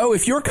Radio.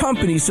 If your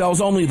company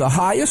sells only the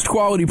highest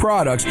quality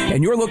products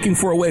and you're looking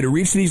for a way to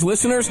reach these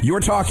listeners, you're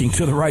talking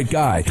to the right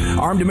guy.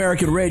 Armed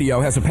American Radio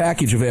has a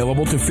package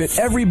available to fit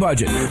every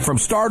budget, from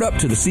startup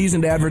to the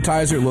seasoned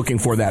advertiser looking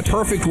for that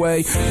perfect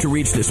way to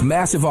reach this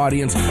massive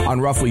audience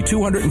on roughly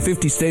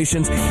 250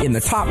 stations in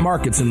the top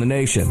markets in the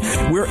nation.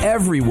 We're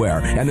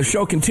everywhere, and the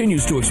show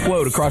continues to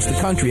explode across the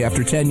country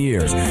after 10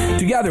 years.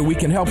 Together, we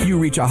can help you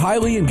reach a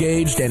highly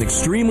engaged and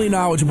extremely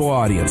knowledgeable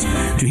audience.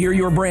 To hear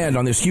your brand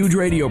on this huge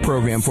radio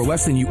program for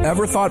less than you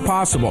ever thought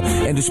possible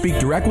and to speak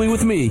directly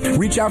with me,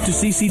 reach out to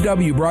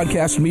CCW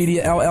Broadcast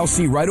Media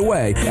LLC right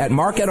away at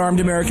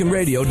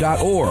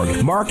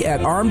mark@armedamericanradio.org.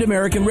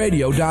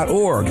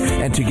 mark@armedamericanradio.org.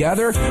 And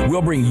together,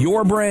 we'll bring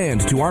your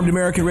brand to Armed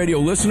American Radio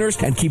listeners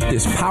and keep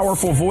this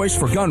powerful voice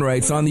for gun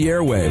rights on the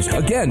airwaves.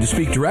 Again, to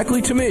speak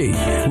directly to me,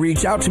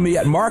 reach out to me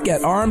at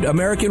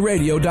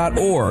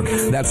mark@armedamericanradio.org.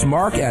 That's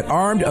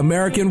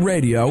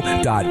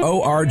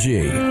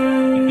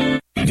mark@armedamericanradio.org.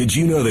 Did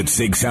you know that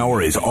Sig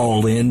Sauer is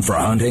all in for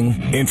hunting?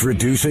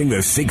 Introducing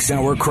the Sig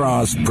Sauer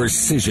Cross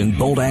Precision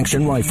Bolt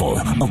Action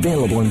Rifle.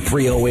 Available in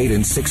 308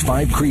 and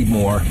 6.5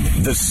 Creedmoor.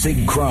 The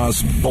Sig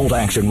Cross Bolt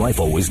Action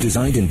Rifle was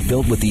designed and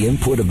built with the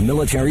input of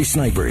military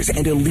snipers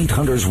and elite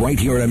hunters right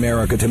here in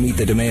America to meet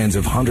the demands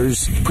of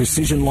hunters,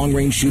 precision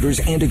long-range shooters,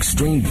 and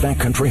extreme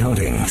backcountry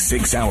hunting.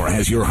 Sig Sauer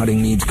has your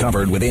hunting needs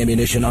covered with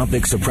ammunition,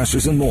 optics,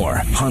 suppressors, and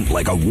more. Hunt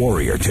like a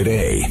warrior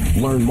today.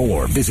 Learn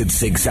more. Visit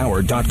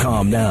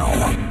SigSauer.com now.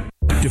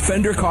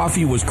 Defender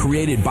Coffee was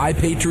created by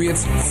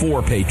patriots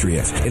for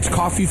patriots. It's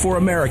coffee for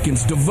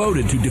Americans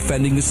devoted to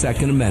defending the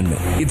Second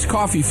Amendment. It's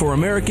coffee for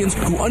Americans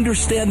who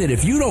understand that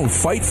if you don't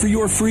fight for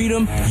your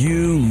freedom,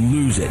 you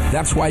lose it.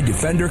 That's why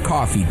Defender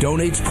Coffee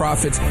donates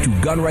profits to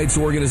gun rights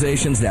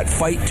organizations that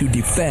fight to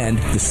defend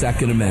the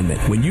Second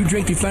Amendment. When you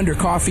drink Defender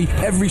Coffee,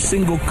 every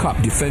single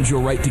cup defends your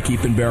right to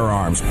keep and bear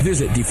arms.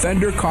 Visit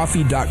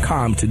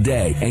DefenderCoffee.com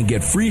today and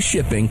get free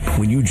shipping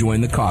when you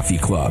join the coffee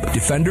club.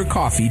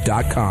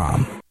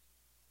 DefenderCoffee.com.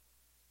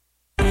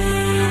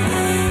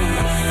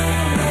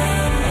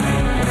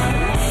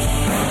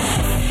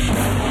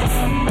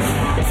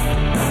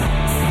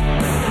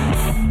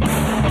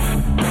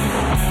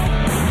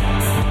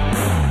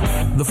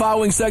 The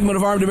following segment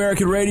of Armed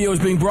American Radio is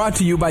being brought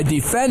to you by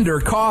Defender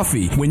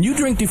Coffee. When you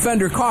drink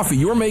Defender Coffee,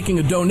 you're making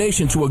a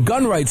donation to a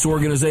gun rights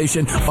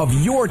organization of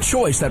your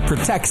choice that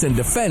protects and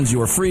defends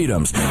your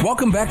freedoms.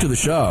 Welcome back to the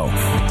show.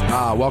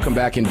 Welcome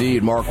back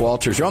indeed, Mark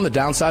Walters. You're on the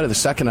downside of the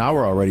second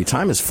hour already.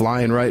 Time is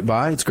flying right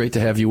by. It's great to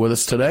have you with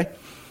us today.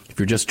 If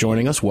you're just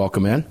joining us,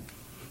 welcome in.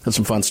 Got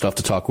some fun stuff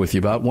to talk with you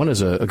about. One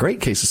is a great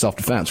case of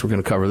self-defense. We're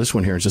going to cover this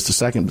one here in just a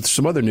second, but there's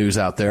some other news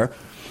out there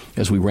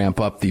as we ramp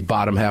up the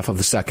bottom half of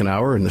the second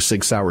hour in the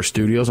Sig Sauer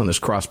studios on this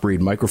crossbreed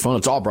microphone.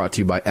 It's all brought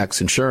to you by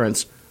X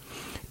Insurance.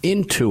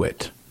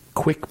 Intuit,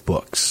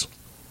 QuickBooks.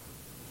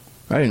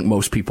 I think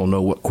most people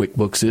know what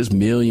QuickBooks is.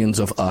 Millions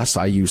of us,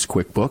 I use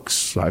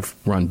QuickBooks. I've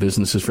run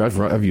businesses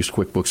I've used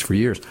QuickBooks for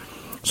years.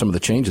 some of the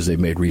changes they've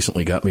made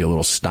recently got me a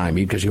little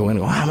stymied because you go in and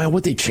go, oh, man,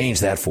 what'd they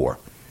change that for?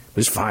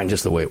 It's fine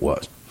just the way it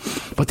was.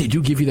 But they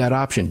do give you that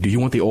option. Do you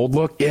want the old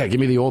look? Yeah, give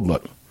me the old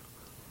look.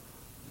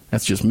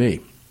 That's just me.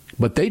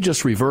 But they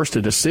just reversed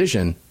a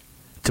decision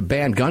to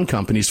ban gun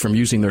companies from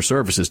using their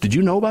services. Did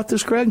you know about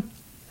this, Greg?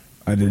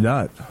 I did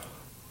not.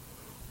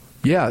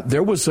 Yeah,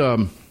 there was,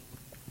 and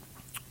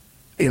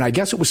I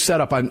guess it was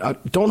set up.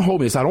 Don't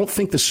hold me. I don't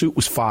think the suit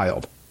was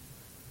filed.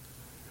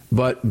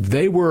 But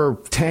they were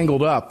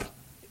tangled up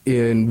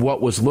in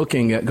what was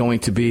looking at going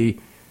to be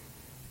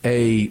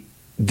a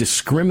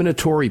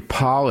discriminatory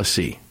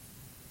policy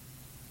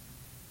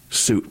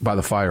suit by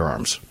the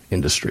firearms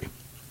industry.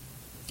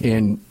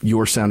 And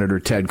your Senator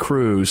Ted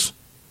Cruz,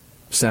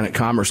 Senate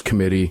Commerce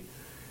Committee,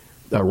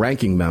 a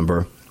ranking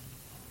member,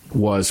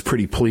 was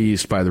pretty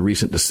pleased by the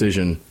recent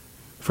decision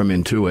from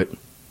Intuit,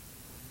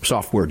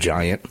 software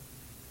giant,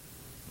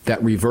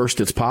 that reversed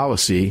its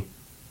policy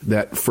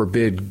that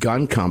forbid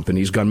gun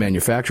companies, gun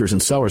manufacturers,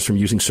 and sellers from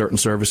using certain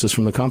services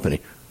from the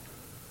company.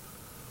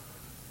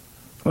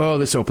 Oh,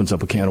 this opens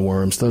up a can of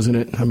worms, doesn't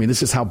it? I mean,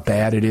 this is how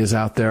bad it is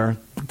out there.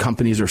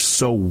 Companies are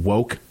so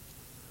woke.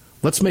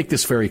 Let's make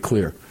this very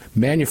clear.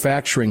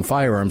 Manufacturing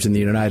firearms in the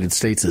United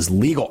States is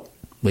legal,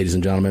 ladies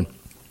and gentlemen.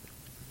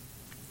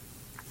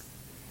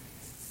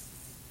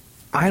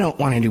 I don't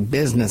want to do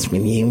business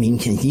with you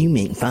because you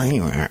make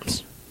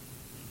firearms.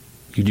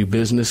 You do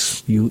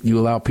business, you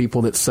allow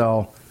people that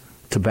sell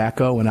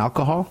tobacco and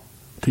alcohol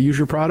to use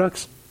your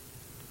products?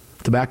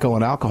 Tobacco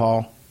and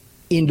alcohol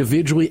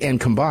individually and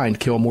combined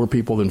kill more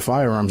people than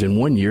firearms in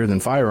 1 year than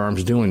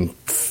firearms do in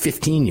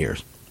 15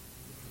 years.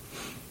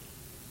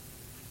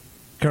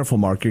 Careful,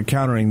 Mark. You're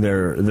countering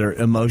their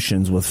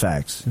emotions with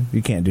facts.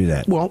 You can't do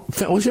that. Well,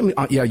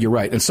 yeah, you're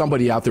right. And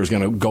somebody out there is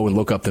going to go and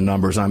look up the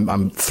numbers.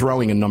 I'm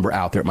throwing a number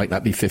out there. It might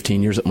not be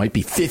 15 years. It might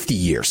be 50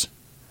 years.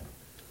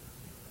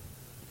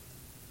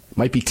 It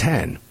might be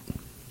 10.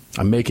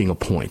 I'm making a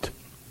point.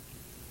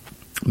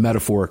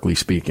 Metaphorically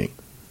speaking.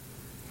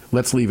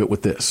 Let's leave it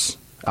with this.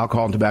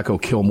 Alcohol and tobacco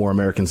kill more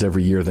Americans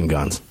every year than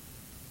guns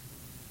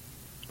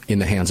in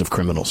the hands of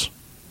criminals,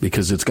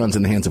 because it's guns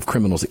in the hands of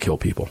criminals that kill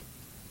people.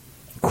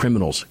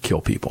 Criminals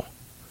kill people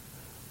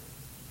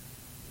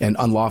and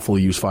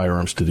unlawfully use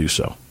firearms to do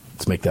so.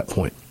 Let's make that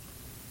point.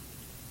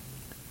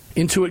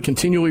 Intuit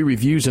continually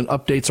reviews and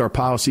updates our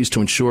policies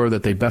to ensure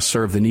that they best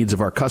serve the needs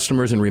of our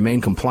customers and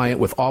remain compliant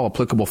with all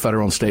applicable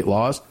federal and state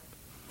laws.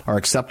 Our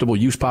acceptable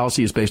use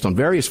policy is based on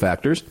various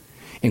factors,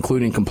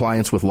 including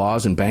compliance with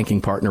laws and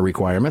banking partner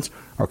requirements.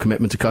 Our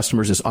commitment to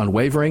customers is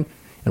unwavering,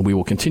 and we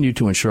will continue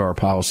to ensure our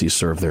policies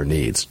serve their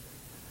needs.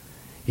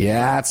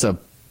 Yeah, it's a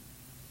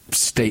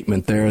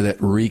statement there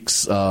that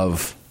reeks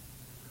of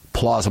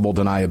plausible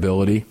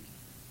deniability,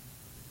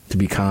 to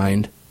be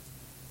kind.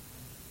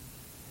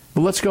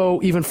 But let's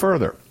go even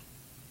further.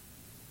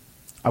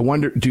 I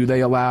wonder, do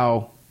they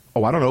allow,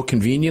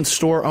 convenience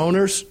store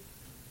owners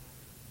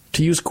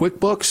to use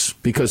QuickBooks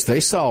because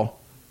they sell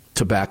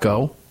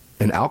tobacco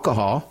and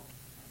alcohol?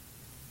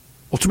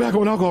 Well, tobacco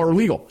and alcohol are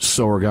illegal.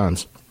 So are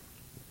guns.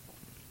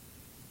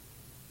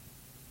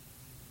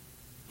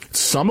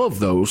 Some of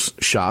those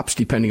shops,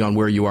 depending on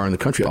where you are in the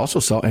country, also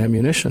sell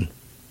ammunition.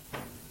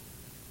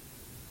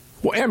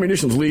 Well,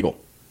 ammunition's legal.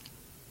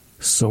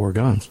 So are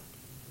guns.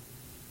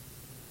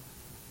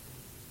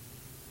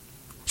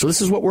 So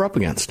this is what we're up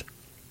against,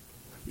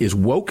 is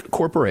woke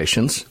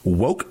corporations,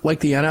 woke like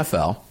the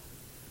NFL,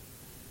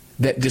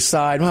 that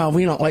decide, well,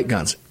 we don't like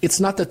guns. It's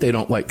not that they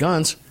don't like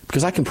guns,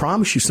 because I can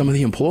promise you some of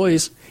the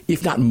employees,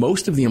 if not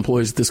most of the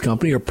employees at this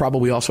company, are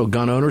probably also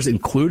gun owners,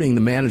 including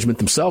the management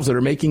themselves that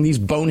are making these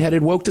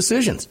boneheaded woke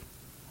decisions.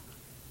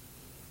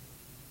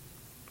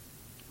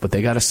 But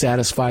they got to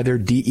satisfy their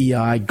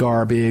DEI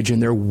garbage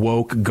and their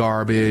woke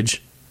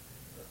garbage.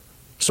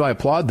 So I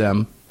applaud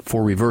them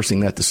for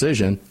reversing that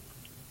decision,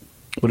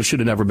 but it should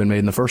have never been made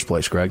in the first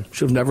place, Greg.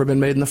 Should have never been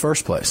made in the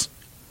first place.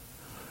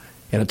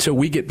 And until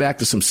we get back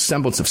to some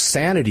semblance of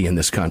sanity in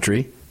this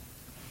country,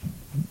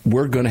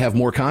 we're going to have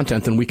more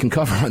content than we can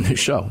cover on this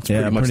show. It's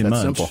pretty much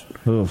that simple.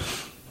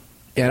 Oof.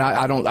 And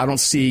I don't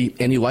see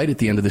any light at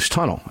the end of this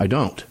tunnel. I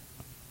don't.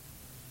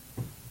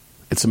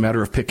 It's a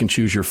matter of pick and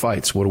choose your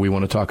fights. What do we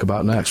want to talk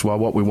about next? Well,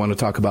 what we want to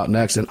talk about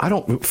next, and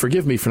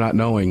forgive me for not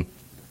knowing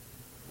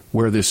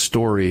where this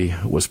story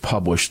was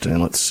published.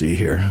 And let's see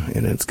here.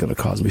 And it's going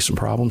to cause me some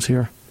problems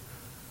here.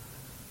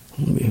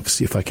 Let me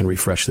see if I can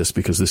refresh this,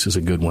 because this is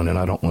a good one and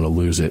I don't want to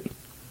lose it.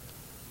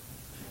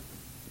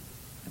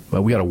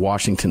 Well, we got a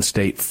Washington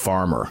State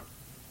farmer.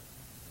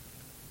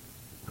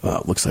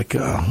 Looks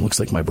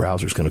like my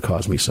browser's going to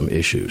cause me some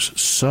issues.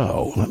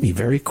 So let me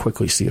very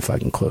quickly see if I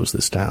can close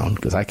this down,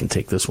 because I can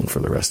take this one for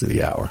the rest of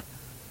the hour.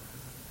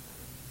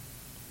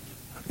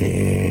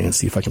 And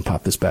see if I can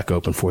pop this back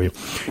open for you.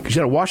 Because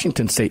you had a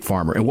Washington State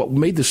farmer, and what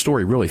made this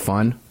story really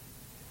fun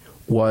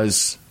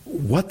was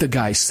what the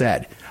guy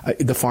said.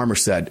 The farmer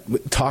said,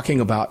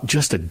 talking about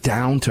just a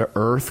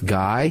down-to-earth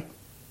guy.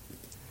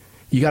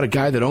 You got a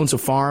guy that owns a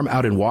farm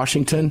out in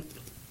Washington,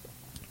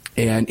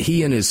 and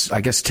he and his,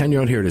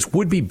 10-year-old, here it is,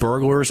 would-be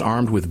burglars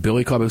armed with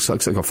billy clubs,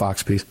 looks like a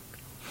Fox piece,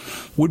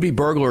 Would-be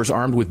burglars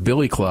armed with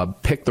billy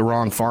club pick the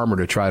wrong farmer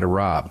to try to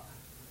rob,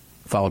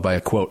 followed by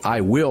a quote,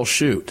 "I will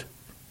shoot."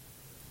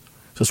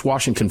 This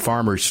Washington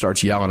farmer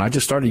starts yelling. I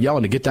just started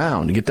yelling to get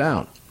down, to get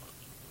down.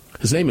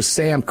 His name is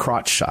Sam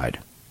Crotchside.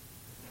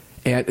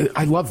 And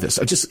I love this.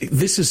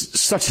 This is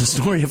such a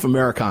story of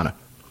Americana.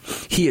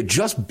 He had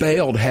just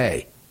baled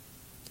hay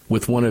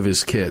with one of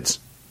his kids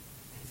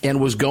and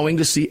was going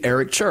to see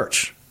Eric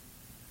Church,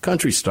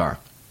 country star,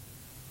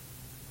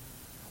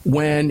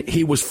 when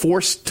he was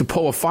forced to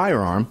pull a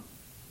firearm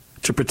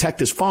to protect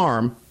his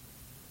farm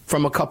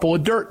from a couple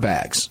of dirt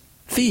bags.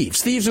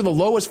 Thieves. Thieves are the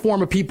lowest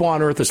form of people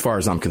on earth as far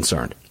as I'm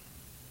concerned.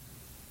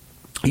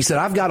 He said,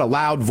 I've got a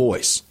loud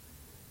voice,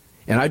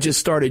 and I just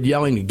started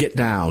yelling to get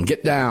down,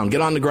 get on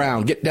the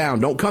ground, get down.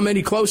 Don't come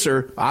any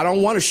closer. I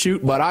don't want to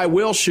shoot, but I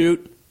will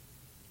shoot.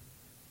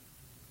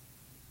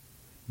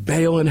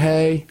 Baling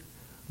hay,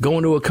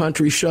 going to a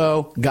country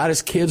show, got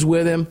his kids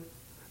with him,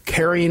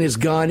 carrying his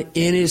gun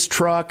in his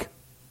truck,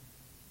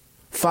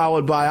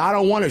 followed by, I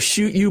don't want to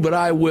shoot you, but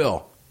I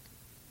will.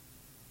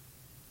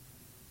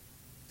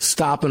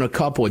 Stopping a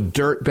couple of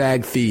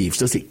dirtbag thieves.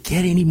 Does it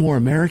get any more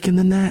American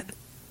than that?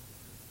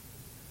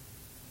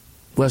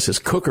 Bless his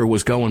cooker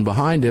was going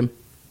behind him.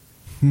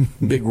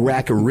 Big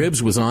rack of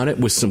ribs was on it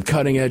with some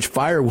cutting-edge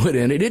firewood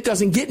in it. It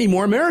doesn't get any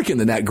more American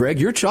than that, Greg.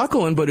 You're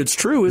chuckling, but it's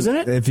true, isn't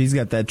it? If he's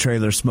got that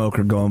trailer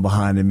smoker going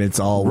behind him, it's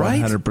all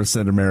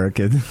 100%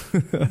 American.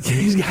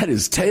 He's got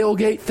his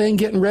tailgate thing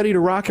getting ready to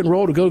rock and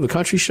roll to go to the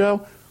country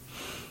show.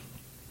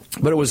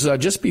 But it was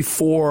just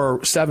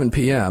before 7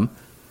 p.m.,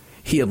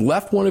 he had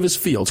left one of his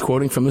fields,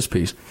 quoting from this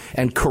piece,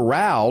 and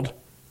corralled.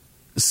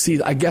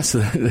 See, I guess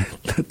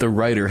the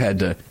writer had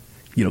to,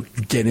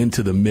 get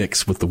into the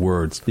mix with the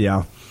words.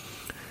 Yeah.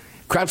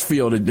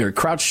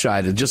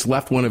 Crouchside had just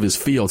left one of his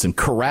fields and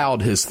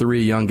corralled his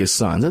 3 youngest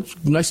sons. That's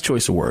a nice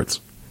choice of words.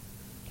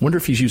 Wonder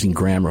if he's using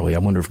Grammarly. I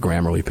wonder if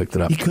Grammarly picked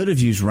it up. He could have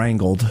used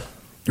wrangled.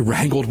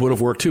 Wrangled would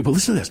have worked too. But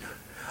listen to this.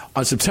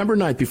 On September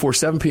 9th, before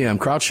 7 p.m.,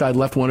 Crouchside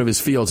left one of his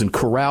fields and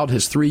corralled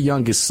his 3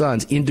 youngest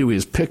sons into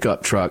his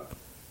pickup truck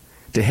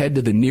to head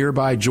to the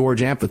nearby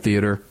Gorge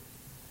Amphitheater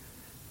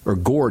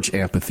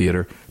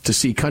to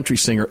see country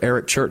singer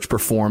Eric Church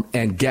perform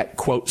and get,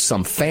 quote,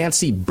 some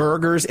fancy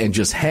burgers and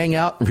just hang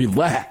out and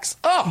relax.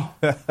 Oh!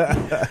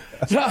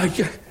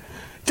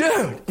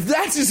 Dude,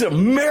 that's as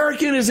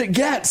American as it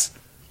gets.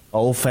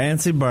 Old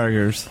fancy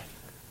burgers.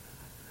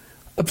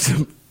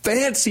 Some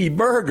fancy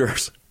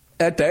burgers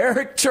at the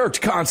Eric Church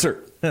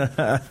concert.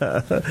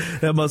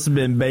 That must have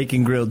been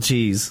bacon grilled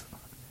cheese.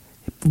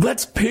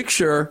 Let's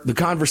picture the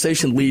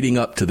conversation leading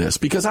up to this,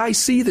 because I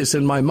see this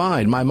in my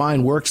mind. My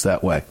mind works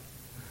that way.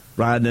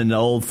 Riding in the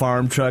old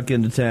farm truck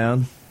into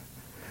town.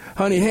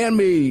 Honey, hand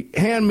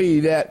me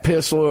that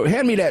pistol.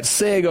 Hand me that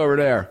cig over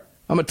there.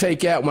 I'm going to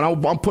take out when I'll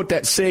put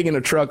that cig in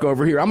the truck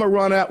over here. I'm going to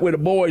run out with the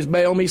boys,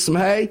 bale me some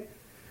hay.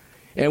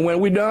 And when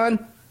we're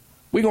done,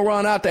 we're going to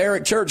run out to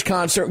Eric Church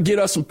concert and get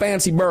us some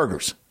fancy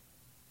burgers.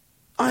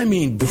 I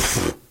mean,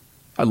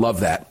 I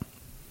love that.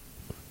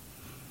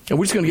 And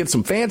we're just going to get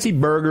some fancy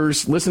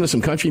burgers, listen to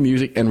some country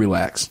music, and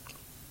relax.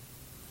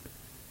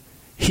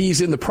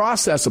 He's in the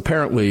process,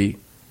 apparently,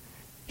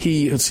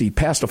 he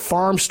passed a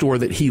farm store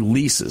that he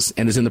leases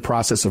and is in the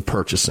process of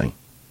purchasing.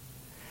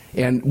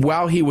 And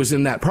while he was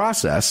in that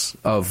process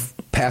of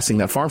passing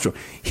that farm store,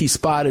 he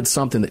spotted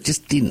something that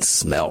just didn't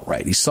smell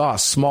right. He saw a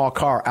small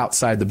car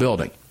outside the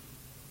building.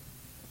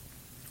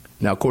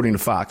 Now, according to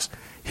Fox,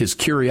 his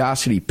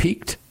curiosity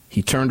piqued.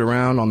 He turned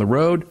around on the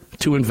road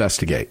to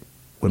investigate.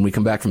 When we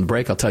come back from the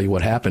break, I'll tell you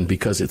what happened,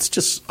 because it's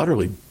just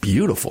utterly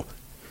beautiful.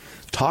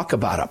 Talk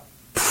about a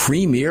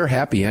premier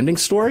happy ending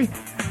story.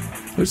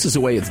 This is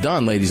the way it's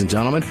done, ladies and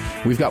gentlemen.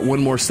 We've got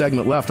one more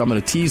segment left. I'm going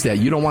to tease that.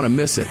 You don't want to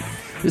miss it.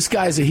 This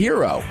guy's a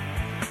hero,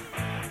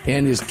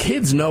 and his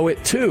kids know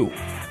it too.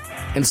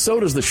 And so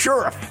does the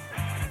sheriff.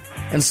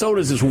 And so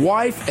does his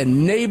wife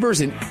and neighbors,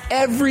 and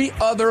every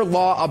other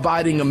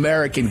law-abiding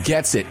American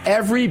gets it.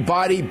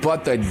 Everybody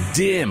but the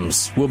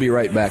Dims. We'll be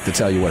right back to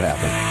tell you what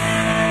happened.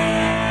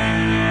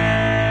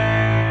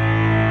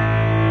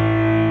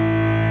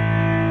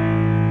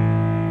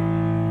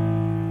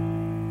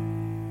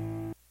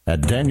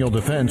 At Daniel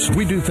Defense,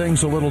 we do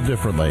things a little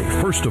differently.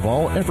 First of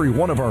all, every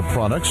one of our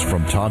products,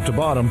 from top to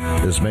bottom,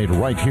 is made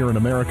right here in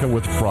America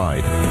with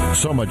pride.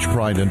 So much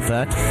pride, in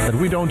fact, that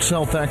we don't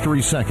sell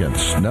factory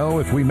seconds. No,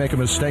 if we make a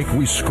mistake,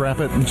 we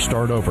scrap it and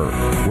start over.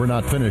 We're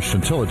not finished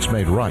until it's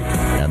made right.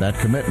 And that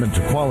commitment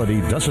to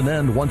quality doesn't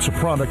end once a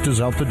product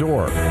is out the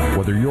door.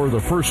 Whether you're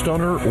the first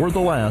owner or the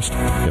last,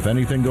 if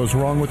anything goes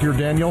wrong with your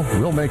Daniel,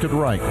 we'll make it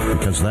right,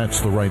 because that's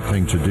the right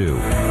thing to do.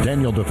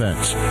 Daniel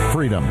Defense.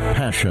 Freedom,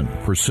 passion,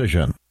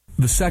 precision.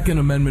 The Second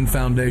Amendment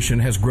Foundation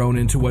has grown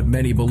into what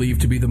many believe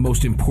to be the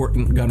most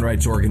important gun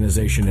rights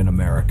organization in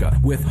America.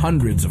 With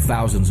hundreds of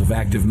thousands of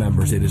active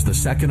members, it is the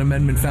Second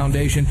Amendment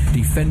Foundation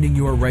defending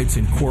your rights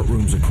in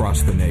courtrooms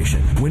across the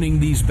nation. Winning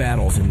these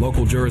battles in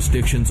local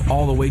jurisdictions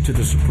all the way to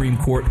the Supreme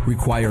Court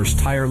requires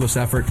tireless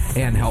effort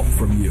and help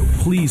from you.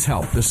 Please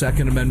help the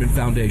Second Amendment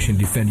Foundation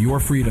defend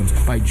your freedoms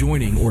by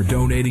joining or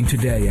donating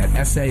today at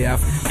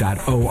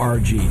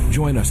saf.org.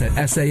 Join us at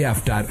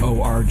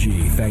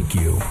saf.org. Thank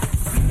you.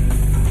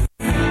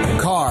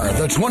 Car,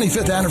 the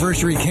 25th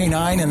anniversary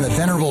K9 and the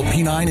venerable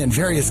P9 in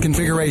various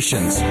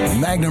configurations.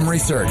 Magnum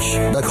Research,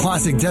 the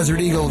classic Desert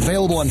Eagle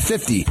available in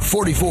 50,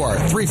 44,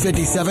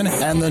 357,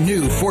 and the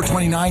new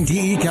 429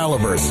 DE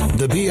calibers.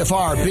 The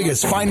BFR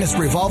biggest, finest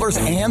revolvers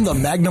and the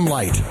Magnum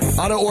Light.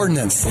 Auto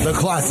Ordnance, the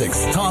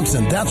classics.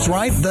 Thompson, that's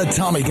right, the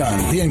Tommy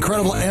gun, the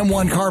incredible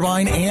M1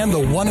 carbine, and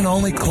the one and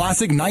only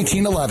classic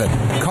 1911.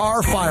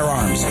 Car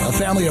Firearms, a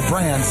family of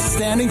brands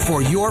standing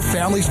for your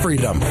family's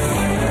freedom.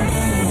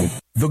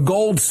 The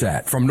Gold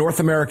Set from North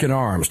American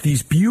Arms.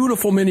 These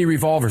beautiful mini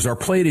revolvers are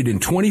plated in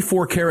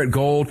 24 karat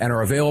gold and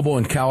are available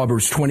in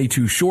calibers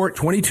 22 short,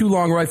 22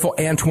 long rifle,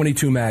 and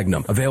 22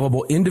 magnum.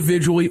 Available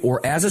individually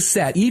or as a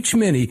set, each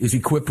mini is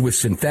equipped with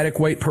synthetic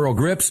weight pearl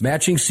grips,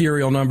 matching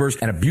serial numbers,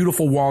 and a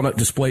beautiful walnut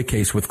display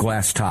case with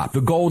glass top.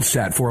 The Gold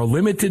Set for a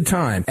limited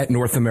time at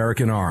North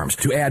American Arms.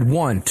 To add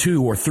 1,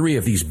 2, or 3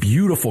 of these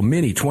beautiful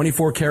mini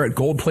 24 karat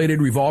gold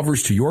plated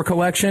revolvers to your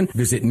collection,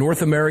 visit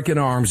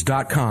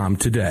NorthAmericanArms.com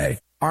today.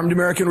 Armed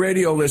American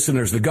Radio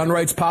listeners, the Gun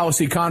Rights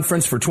Policy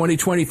Conference for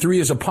 2023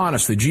 is upon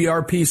us, the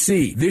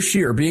GRPC, this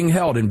year being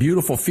held in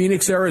beautiful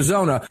Phoenix,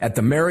 Arizona at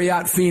the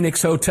Marriott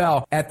Phoenix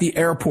Hotel at the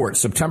airport,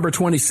 September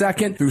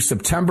 22nd through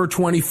September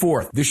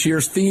 24th. This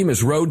year's theme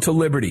is Road to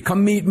Liberty.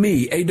 Come meet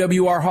me,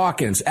 AWR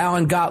Hawkins,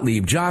 Alan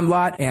Gottlieb, John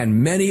Lott,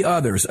 and many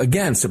others.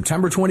 Again,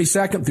 September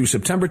 22nd through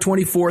September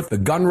 24th, the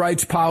Gun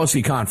Rights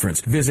Policy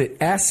Conference. Visit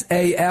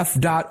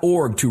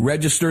saf.org to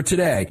register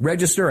today.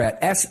 Register at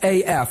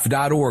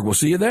saf.org. We'll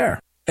see you there.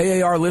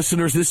 AAR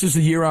listeners, this is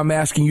the year I'm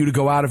asking you to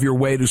go out of your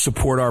way to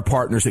support our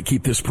partners that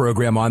keep this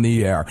program on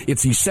the air.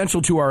 It's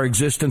essential to our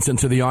existence and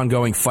to the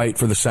ongoing fight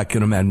for the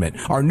Second Amendment.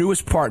 Our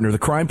newest partner, the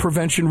Crime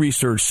Prevention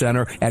Research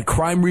Center at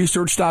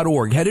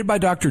crimeresearch.org, headed by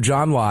Dr.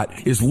 John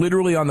Lott, is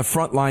literally on the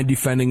front line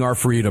defending our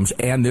freedoms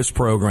and this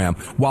program.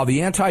 While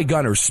the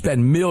anti-gunners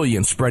spend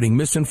millions spreading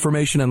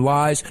misinformation and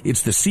lies,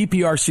 it's the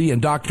CPRC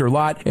and Dr.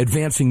 Lott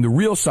advancing the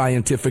real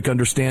scientific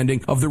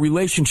understanding of the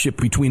relationship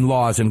between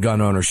laws and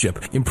gun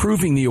ownership,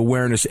 improving the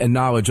awareness and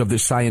knowledge of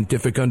this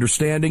scientific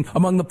understanding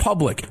among the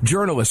public,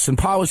 journalists, and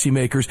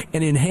policymakers,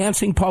 and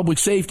enhancing public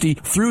safety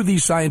through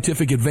these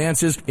scientific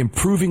advances,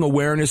 improving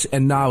awareness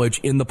and knowledge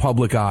in the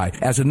public eye.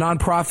 As a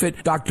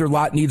nonprofit, Dr.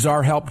 Lott needs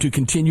our help to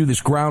continue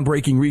this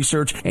groundbreaking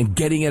research and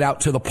getting it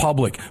out to the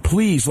public.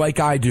 Please, like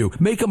I do,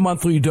 make a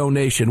monthly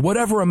donation,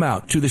 whatever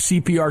amount, to the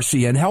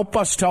CPRC and help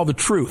us tell the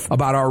truth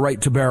about our right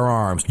to bear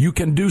arms. You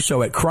can do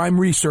so at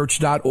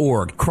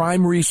crimeresearch.org.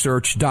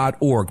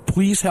 crimeresearch.org.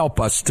 Please help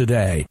us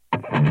today.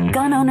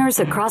 Gun owners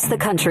across the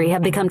country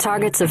have become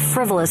targets of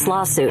frivolous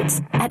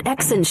lawsuits. At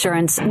X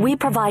Insurance, we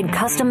provide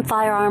custom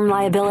firearm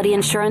liability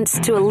insurance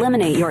to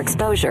eliminate your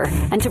exposure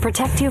and to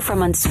protect you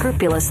from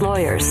unscrupulous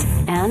lawyers.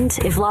 And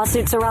if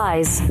lawsuits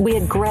arise, we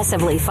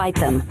aggressively fight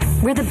them.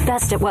 We're the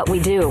best at what we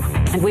do,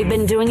 and we've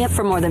been doing it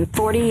for more than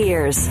 40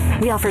 years.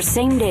 We offer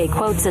same-day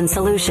quotes and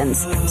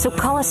solutions. So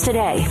call us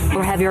today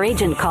or have your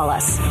agent call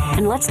us,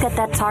 and let's get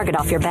that target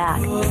off your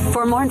back.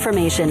 For more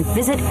information,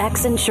 visit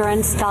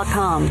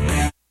xinsurance.com.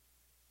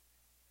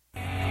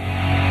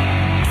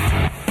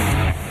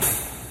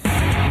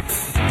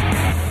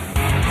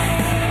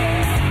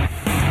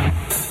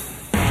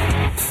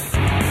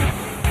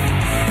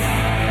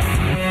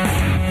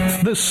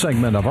 This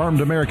segment of Armed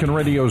American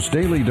Radio's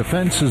Daily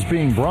Defense is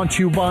being brought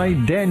to you by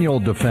Daniel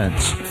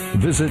Defense.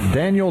 Visit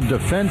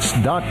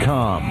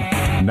DanielDefense.com.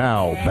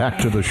 Now, back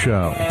to the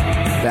show.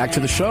 Back to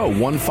the show.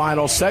 One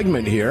final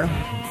segment here.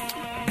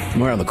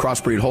 We're on the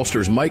Crossbreed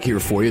Holsters mic here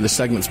for you. The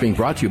segment's being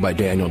brought to you by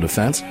Daniel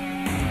Defense.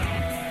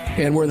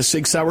 And we're in the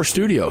Sig Sauer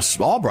Studios,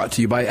 all brought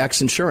to you by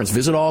X Insurance.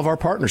 Visit all of our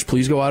partners.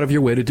 Please go out of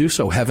your way to do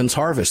so. Heaven's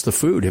Harvest, the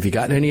food. Have you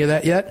gotten any of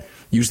that yet?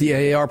 Use the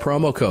AAR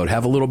promo code.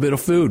 Have a little bit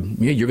of food.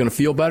 You're going to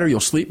feel better.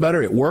 You'll sleep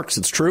better. It works.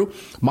 It's true.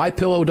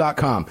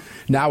 MyPillow.com.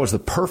 Now is the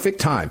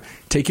perfect time.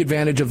 Take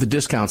advantage of the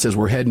discounts as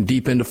we're heading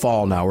deep into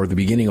fall now, or the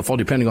beginning of fall,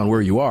 depending on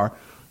where you are.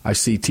 I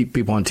see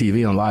people on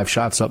TV on live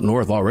shots up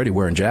north already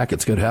wearing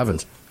jackets. Good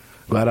heavens.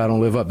 Glad I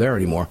don't live up there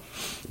anymore.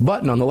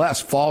 But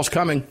nonetheless, fall's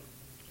coming.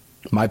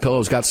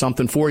 MyPillow's got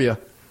something for you,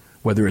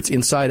 whether it's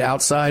inside,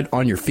 outside,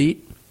 on your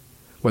feet,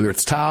 whether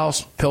it's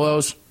towels,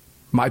 pillows,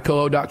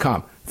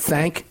 MyPillow.com.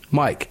 Thank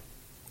Mike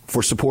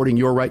for supporting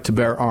your right to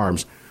bear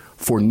arms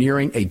for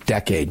nearing a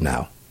decade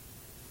now.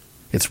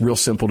 It's real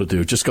simple to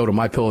do. Just go to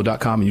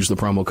MyPillow.com and use the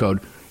promo code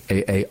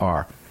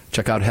AAR.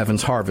 Check out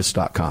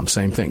HeavensHarvest.com.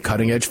 Same thing.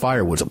 Cutting Edge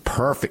Firewood's a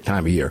perfect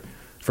time of year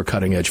for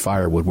cutting edge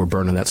firewood. We're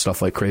burning that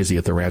stuff like crazy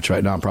at the ranch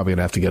right now. I'm probably going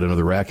to have to get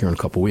another rack here in a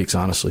couple weeks,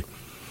 honestly.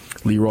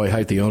 Leroy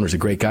Height, the owner, is a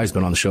great guy. He's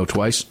been on the show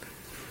twice.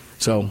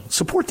 So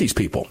support these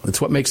people.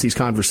 It's what makes these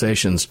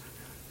conversations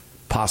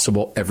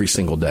possible every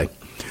single day.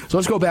 So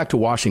let's go back to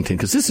Washington,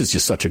 because this is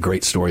just such a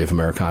great story of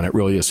Americana. It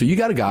really is. So you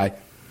got a guy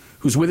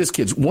who's with his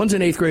kids. One's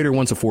an 8th grader,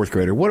 one's a 4th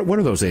grader. What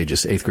are those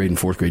ages, 8th grade and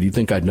 4th grade? You'd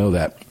think I'd know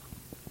that.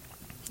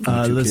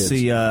 Let's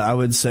see. I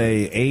would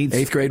say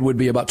 8th grade would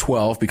be about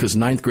 12, because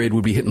 9th grade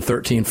would be hitting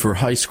 13 for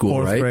high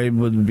school, right? 4th grade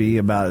would be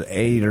about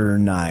 8 or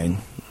 9.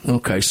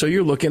 Okay, so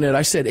you're looking at,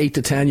 I said 8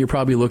 to 10, you're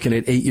probably looking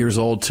at 8 years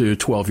old to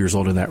 12 years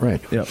old in that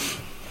range. Yep.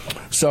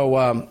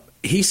 So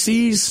he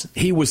sees,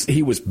 he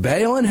was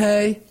baling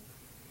hay,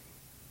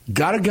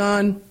 got a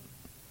gun,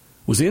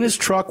 was in his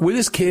truck with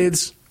his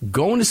kids,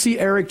 going to see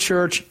Eric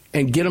Church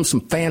and get him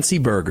some fancy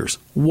burgers.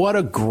 What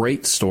a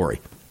great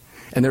story.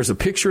 And there's a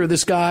picture of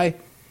this guy,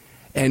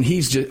 and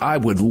he's just, I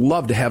would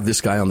love to have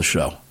this guy on the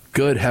show.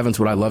 Good heavens,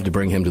 would I love to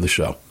bring him to the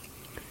show.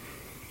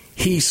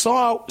 He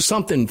saw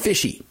something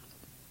fishy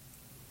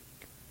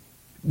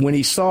when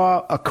he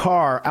saw a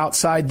car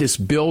outside this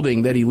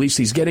building that he leased.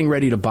 He's getting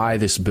ready to buy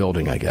this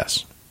building, I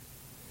guess.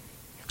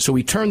 So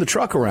he turned the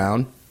truck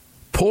around,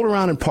 pulled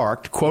around and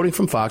parked, quoting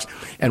from Fox,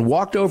 and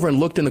walked over and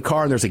looked in the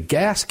car, and there's a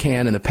gas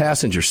can in the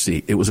passenger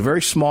seat. It was a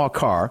very small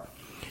car,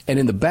 and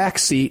in the back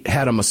seat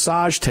had a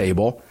massage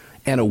table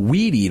and a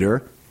weed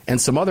eater and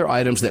some other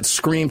items that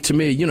screamed to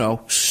me,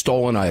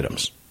 stolen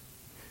items.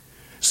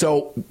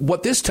 So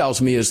what this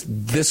tells me is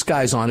this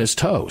guy's on his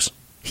toes.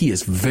 He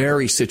is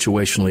very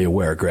situationally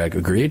aware, Greg.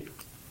 Agreed?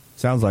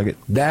 Sounds like it.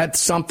 That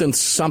something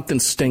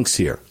stinks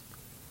here.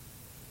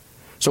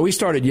 So he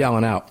started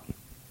yelling out,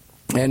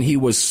 and he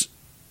was,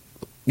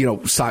 there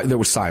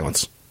was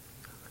silence.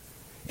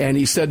 And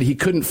he said he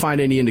couldn't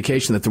find any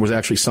indication that there was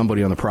actually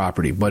somebody on the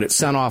property, but it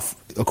sent off,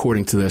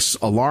 according to this,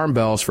 alarm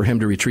bells for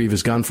him to retrieve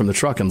his gun from the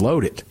truck and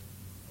load it.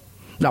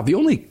 Now,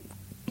 he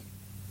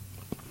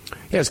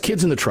has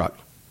kids in the truck.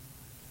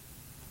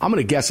 I'm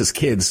going to guess his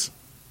kids,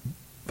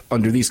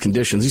 under these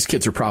conditions, these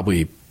kids are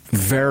probably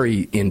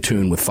very in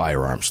tune with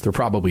firearms. They're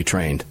probably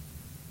trained,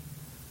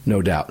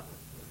 no doubt.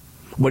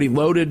 But he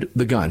loaded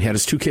the gun. He had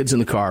his 2 kids in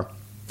the car,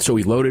 so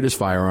he loaded his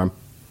firearm.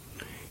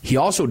 He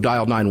also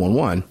dialed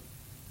 911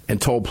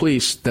 and told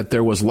police that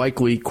there was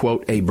likely,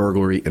 quote, a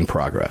burglary in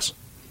progress.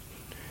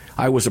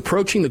 I was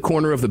approaching the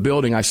corner of the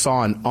building. I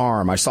saw an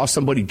arm. I saw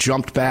somebody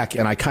jumped back,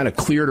 and I kind of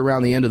cleared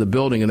around the end of the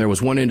building, and there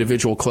was one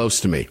individual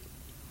close to me,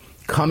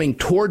 coming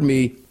toward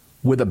me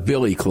with a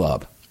billy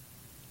club.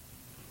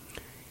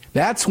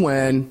 That's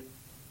when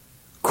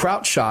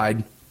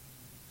Crouchside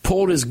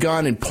pulled his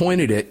gun and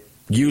pointed it,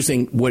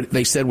 using what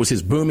they said was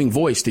his booming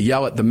voice to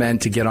yell at the men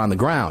to get on the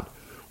ground.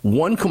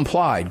 One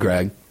complied,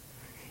 Greg,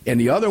 and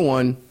the other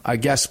one, I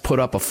guess, put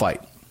up a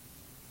fight,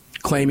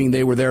 claiming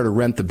they were there to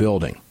rent the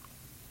building.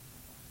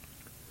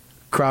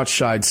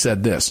 Crouchside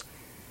said this: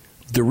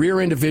 the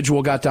rear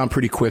individual got down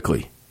pretty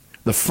quickly.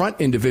 The front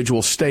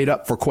individual stayed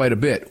up for quite a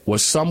bit,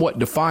 was somewhat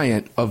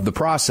defiant of the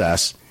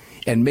process,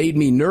 and made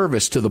me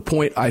nervous to the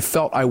point I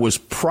felt I was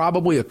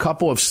probably a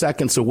couple of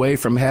seconds away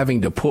from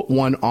having to put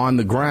one on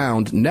the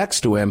ground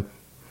next to him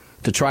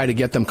to try to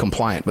get them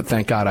compliant. But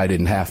thank God I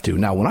didn't have to.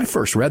 Now, when I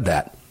first read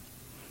that,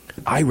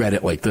 I read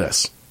it like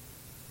this: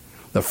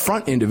 the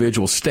front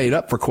individual stayed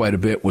up for quite a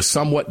bit, was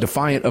somewhat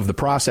defiant of the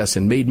process,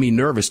 and made me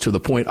nervous to the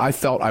point I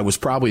felt I was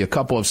probably a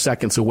couple of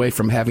seconds away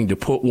from having to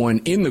put one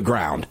in the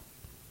ground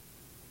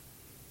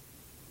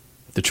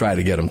to try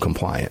to get them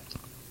compliant.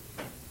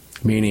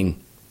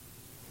 Meaning,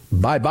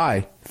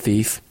 bye-bye,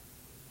 thief.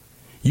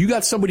 You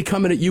got somebody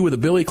coming at you with a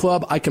billy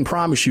club, I can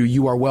promise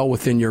you are well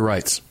within your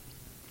rights,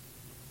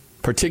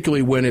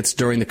 particularly when it's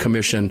during the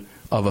commission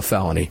of a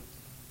felony.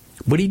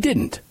 But he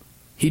didn't.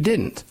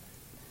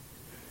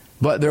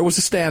 But there was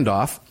a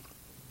standoff.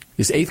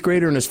 His 8th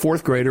grader and his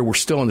 4th grader were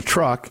still in the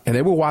truck, and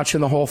they were watching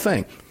the whole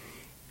thing.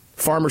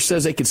 Farmer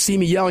says they could see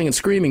me yelling and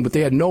screaming, but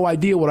they had no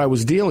idea what I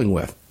was dealing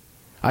with.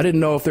 I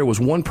didn't know if there was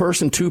 1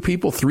 person, 2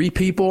 people, 3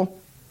 people.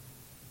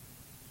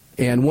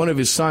 And one of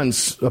his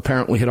sons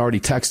apparently had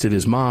already texted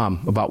his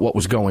mom about what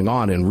was going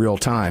on in real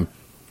time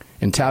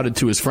and touted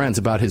to his friends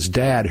about his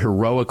dad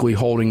heroically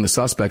holding the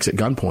suspects at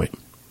gunpoint.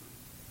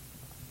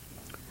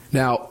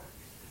 Now,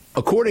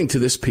 according to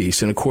this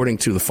piece and according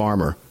to the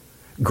farmer,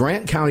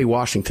 Grant County,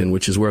 Washington,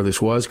 which is where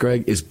this was,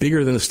 Greg, is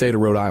bigger than the state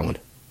of Rhode Island.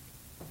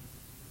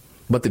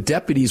 But the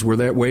deputies were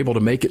able to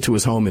make it to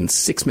his home in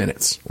 6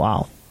 minutes.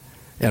 Wow.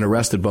 And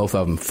arrested both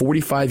of them,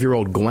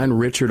 45-year-old Glenn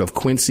Richard of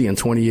Quincy and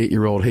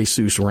 28-year-old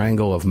Jesus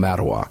Rangel of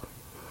Mattawa.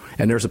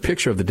 And there's a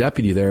picture of the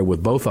deputy there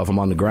with both of them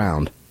on the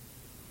ground,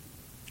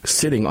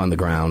 sitting on the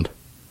ground.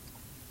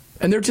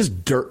 And they're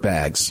just dirt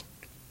bags.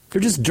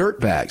 They're just dirt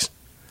bags.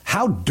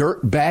 How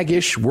dirt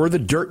baggish were the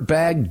dirt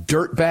bag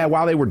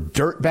while they were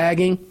dirt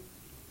bagging?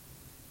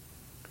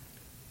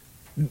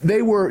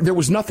 There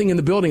was nothing in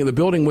the building, and the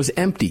building was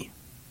empty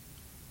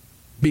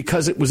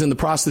because it was in the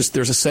process.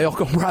 There's a sale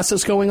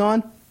process going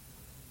on.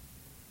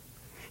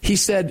 He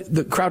said,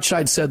 the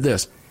Crouchside said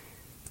this: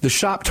 the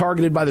shop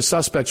targeted by the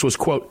suspects was,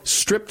 quote,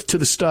 stripped to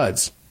the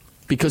studs.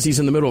 because he's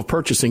in the middle of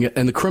purchasing it,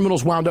 and the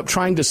criminals wound up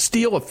trying to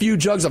steal a few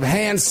jugs of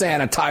hand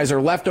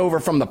sanitizer left over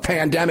from the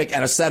pandemic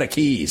and a set of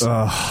keys.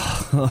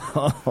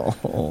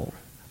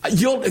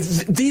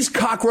 These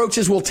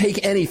cockroaches will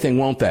take anything,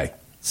 won't they?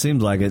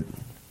 Seems like it.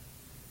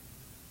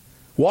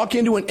 Walk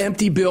into an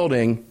empty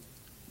building.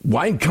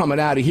 Well, I ain't coming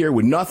out of here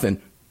with nothing.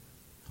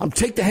 I'll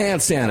take the hand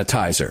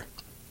sanitizer.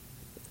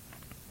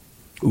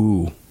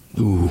 Ooh.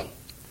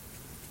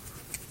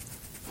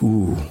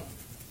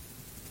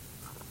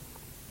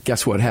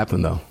 Guess what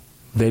happened, though?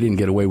 They didn't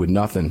get away with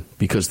nothing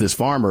because this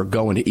farmer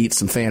going to eat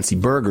some fancy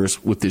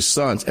burgers with his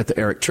sons at the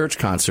Eric Church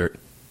concert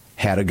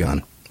had a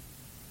gun.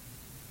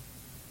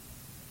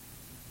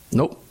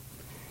 Nope.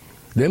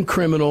 Them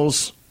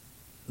criminals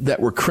that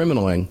were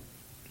criminaling,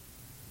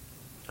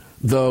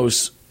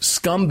 those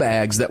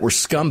scumbags that were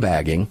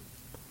scumbagging,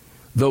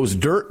 those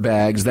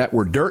dirtbags that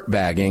were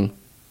dirtbagging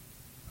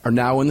are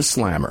now in the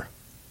slammer.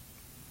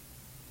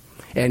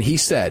 And he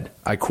said,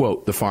 I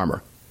quote the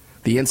farmer,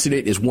 "The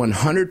incident is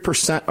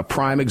 100% a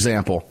prime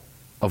example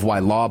of why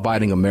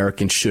law-abiding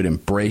Americans should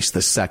embrace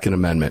the Second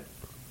Amendment.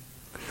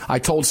 I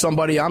told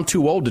somebody I'm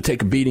too old to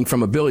take a beating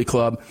from a billy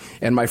club,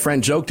 and my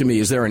friend joked to me,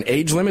 is there an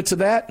age limit to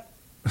that?"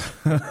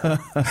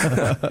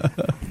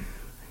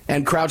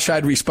 And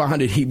Crouchside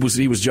responded, he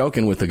was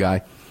joking with the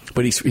guy,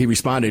 but he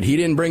responded, he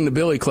didn't bring the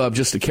billy club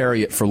just to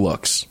carry it for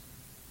looks.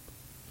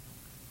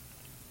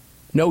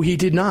 No, he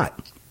did not.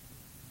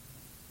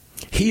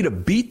 He'd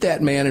have beat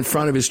that man in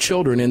front of his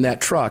children in that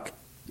truck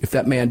if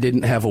that man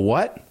didn't have a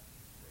what?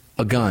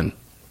 A gun.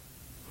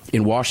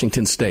 In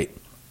Washington State.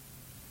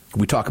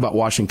 We talk about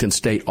Washington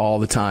State all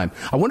the time.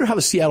 I wonder how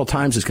the Seattle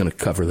Times is going to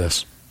cover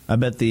this. I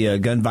bet the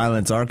Gun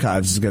Violence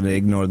Archives is going to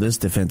ignore this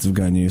defensive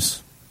gun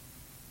use.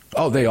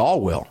 Oh, they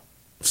all will.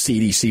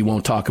 CDC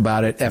won't talk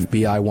about it.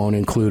 FBI won't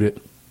include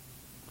it.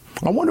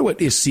 I wonder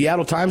is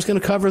Seattle Times going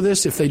to cover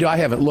this? If they do, I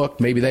haven't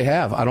looked. Maybe they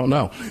have. I don't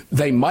know.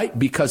 They might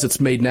because it's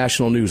made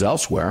national news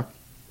elsewhere.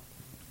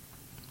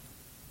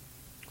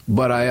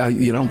 But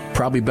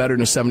probably better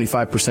than a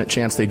 75%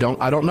 chance they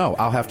don't. I don't know.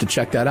 I'll have to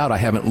check that out. I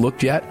haven't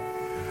looked yet.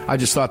 I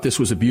just thought this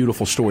was a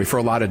beautiful story for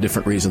a lot of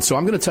different reasons. So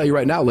I'm going to tell you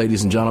right now,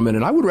 ladies and gentlemen,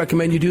 and I would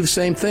recommend you do the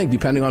same thing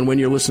depending on when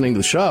you're listening to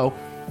the show.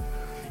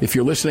 If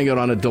you're listening it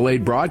on a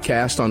delayed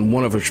broadcast on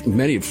one of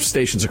many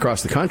stations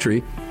across the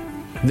country,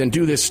 then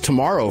do this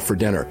tomorrow for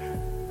dinner.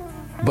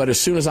 But as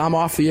soon as I'm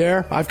off the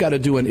air, I've got to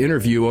do an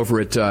interview over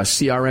at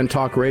CRN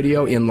Talk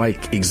Radio in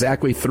like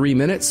exactly 3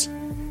 minutes.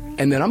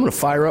 And then I'm going to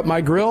fire up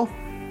my grill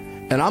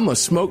and I'm going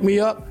to smoke me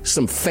up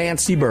some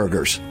fancy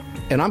burgers.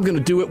 And I'm going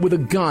to do it with a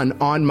gun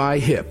on my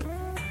hip.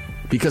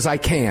 Because I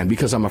can.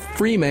 Because I'm a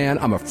free man.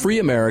 I'm a free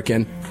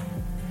American.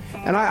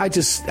 And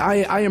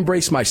I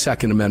embrace my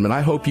Second Amendment.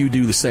 I hope you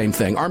do the same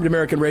thing. Armed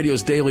American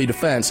Radio's Daily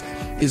Defense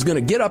is going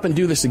to get up and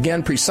do this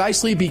again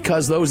precisely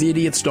because those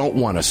idiots don't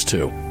want us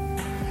to.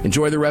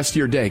 Enjoy the rest of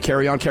your day.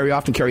 Carry on, carry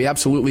often, carry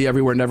absolutely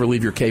everywhere. Never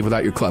leave your cave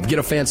without your club. Get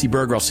a fancy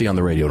burger. I'll see you on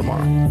the radio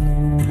tomorrow.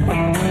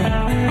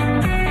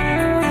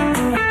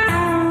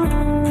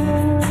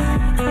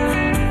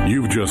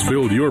 You've just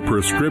filled your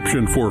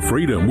prescription for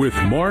freedom with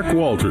Mark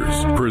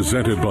Walters,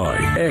 presented by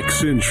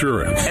X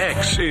Insurance.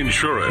 X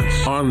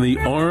Insurance on the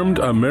Armed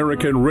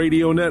American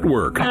Radio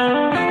Network.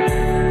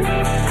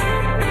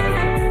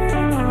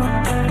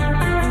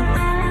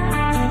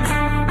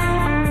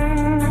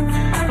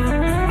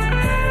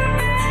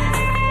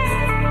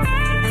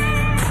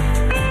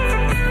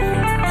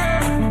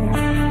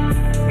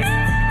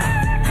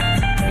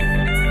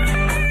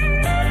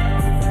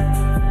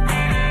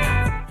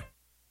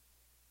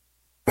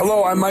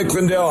 Hello, I'm Mike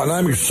Lindell, and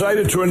I'm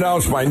excited to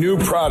announce my new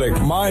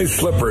product, My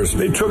Slippers.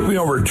 They took me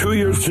over 2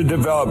 years to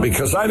develop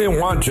because I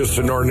didn't want just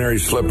an ordinary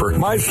slipper.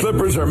 My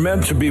slippers are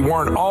meant to be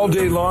worn all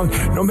day long,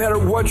 no matter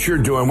what you're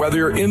doing, whether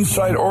you're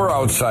inside or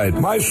outside.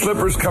 My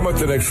slippers come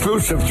with an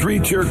exclusive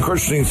 3-tier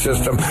cushioning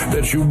system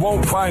that you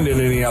won't find in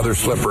any other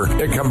slipper.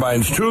 It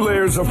combines 2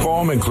 layers of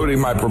foam, including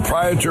my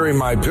proprietary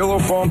My Pillow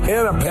foam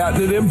and a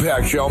patented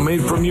impact gel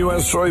made from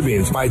U.S.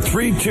 soybeans. My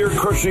 3-tier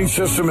cushioning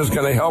system is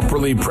going to help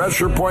relieve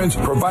pressure points,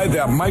 provide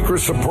that micro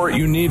support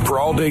you need for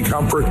all-day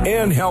comfort,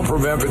 and help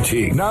prevent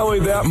fatigue. Not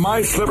only that,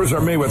 my slippers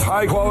are made with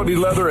high-quality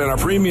leather and a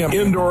premium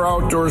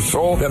indoor-outdoor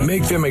sole that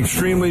make them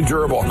extremely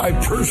durable. I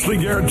personally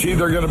guarantee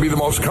they're going to be the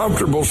most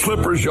comfortable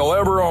slippers you'll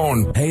ever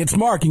own. Hey, it's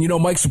Mark, and you know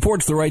Mike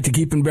supports the right to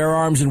keep and bear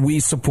arms, and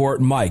we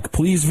support Mike.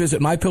 Please visit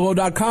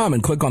MyPillow.com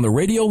and click on the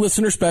radio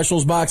listener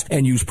specials box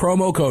and use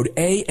promo code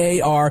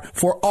AAR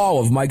for all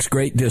of Mike's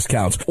great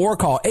discounts. Or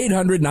call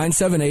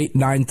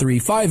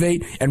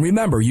 800-978-9358, and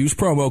remember, use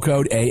promo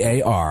code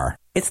AAR.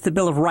 It's the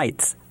Bill of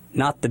Rights,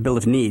 not the Bill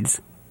of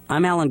Needs.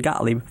 I'm Alan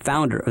Gottlieb,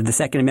 founder of the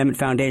Second Amendment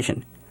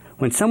Foundation.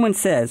 When someone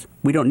says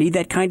we don't need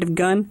that kind of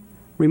gun,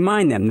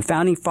 remind them the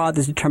Founding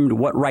Fathers determined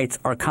what rights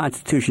our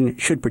Constitution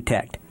should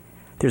protect.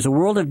 There's a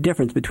world of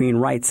difference between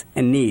rights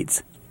and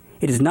needs.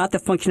 It is not the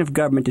function of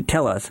government to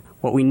tell us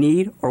what we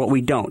need or what we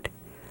don't.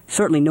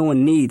 Certainly no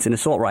one needs an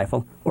assault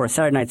rifle or a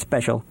Saturday night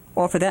special,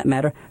 or for that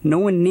matter, no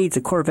one needs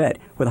a Corvette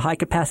with a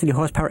high-capacity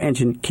horsepower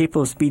engine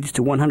capable of speeds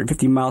to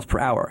 150 miles per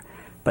hour.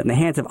 But in the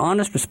hands of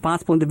honest,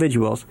 responsible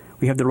individuals,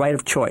 we have the right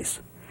of choice.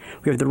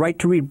 We have the right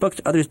to read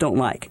books others don't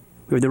like.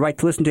 We have the right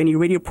to listen to any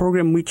radio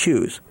program we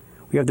choose.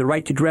 We have the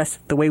right to dress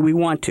the way we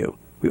want to.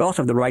 We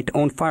also have the right to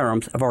own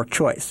firearms of our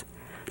choice.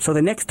 So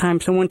the next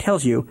time someone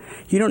tells you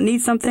you don't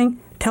need something,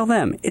 tell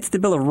them it's the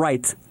Bill of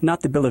Rights,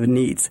 not the Bill of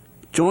Needs.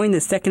 Join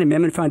the Second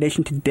Amendment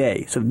Foundation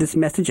today so that this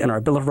message and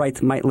our Bill of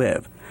Rights might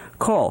live.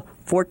 Call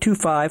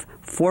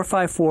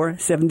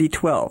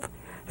 425-454-7012.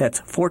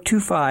 That's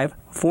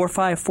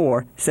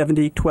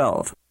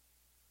 425-454-7012.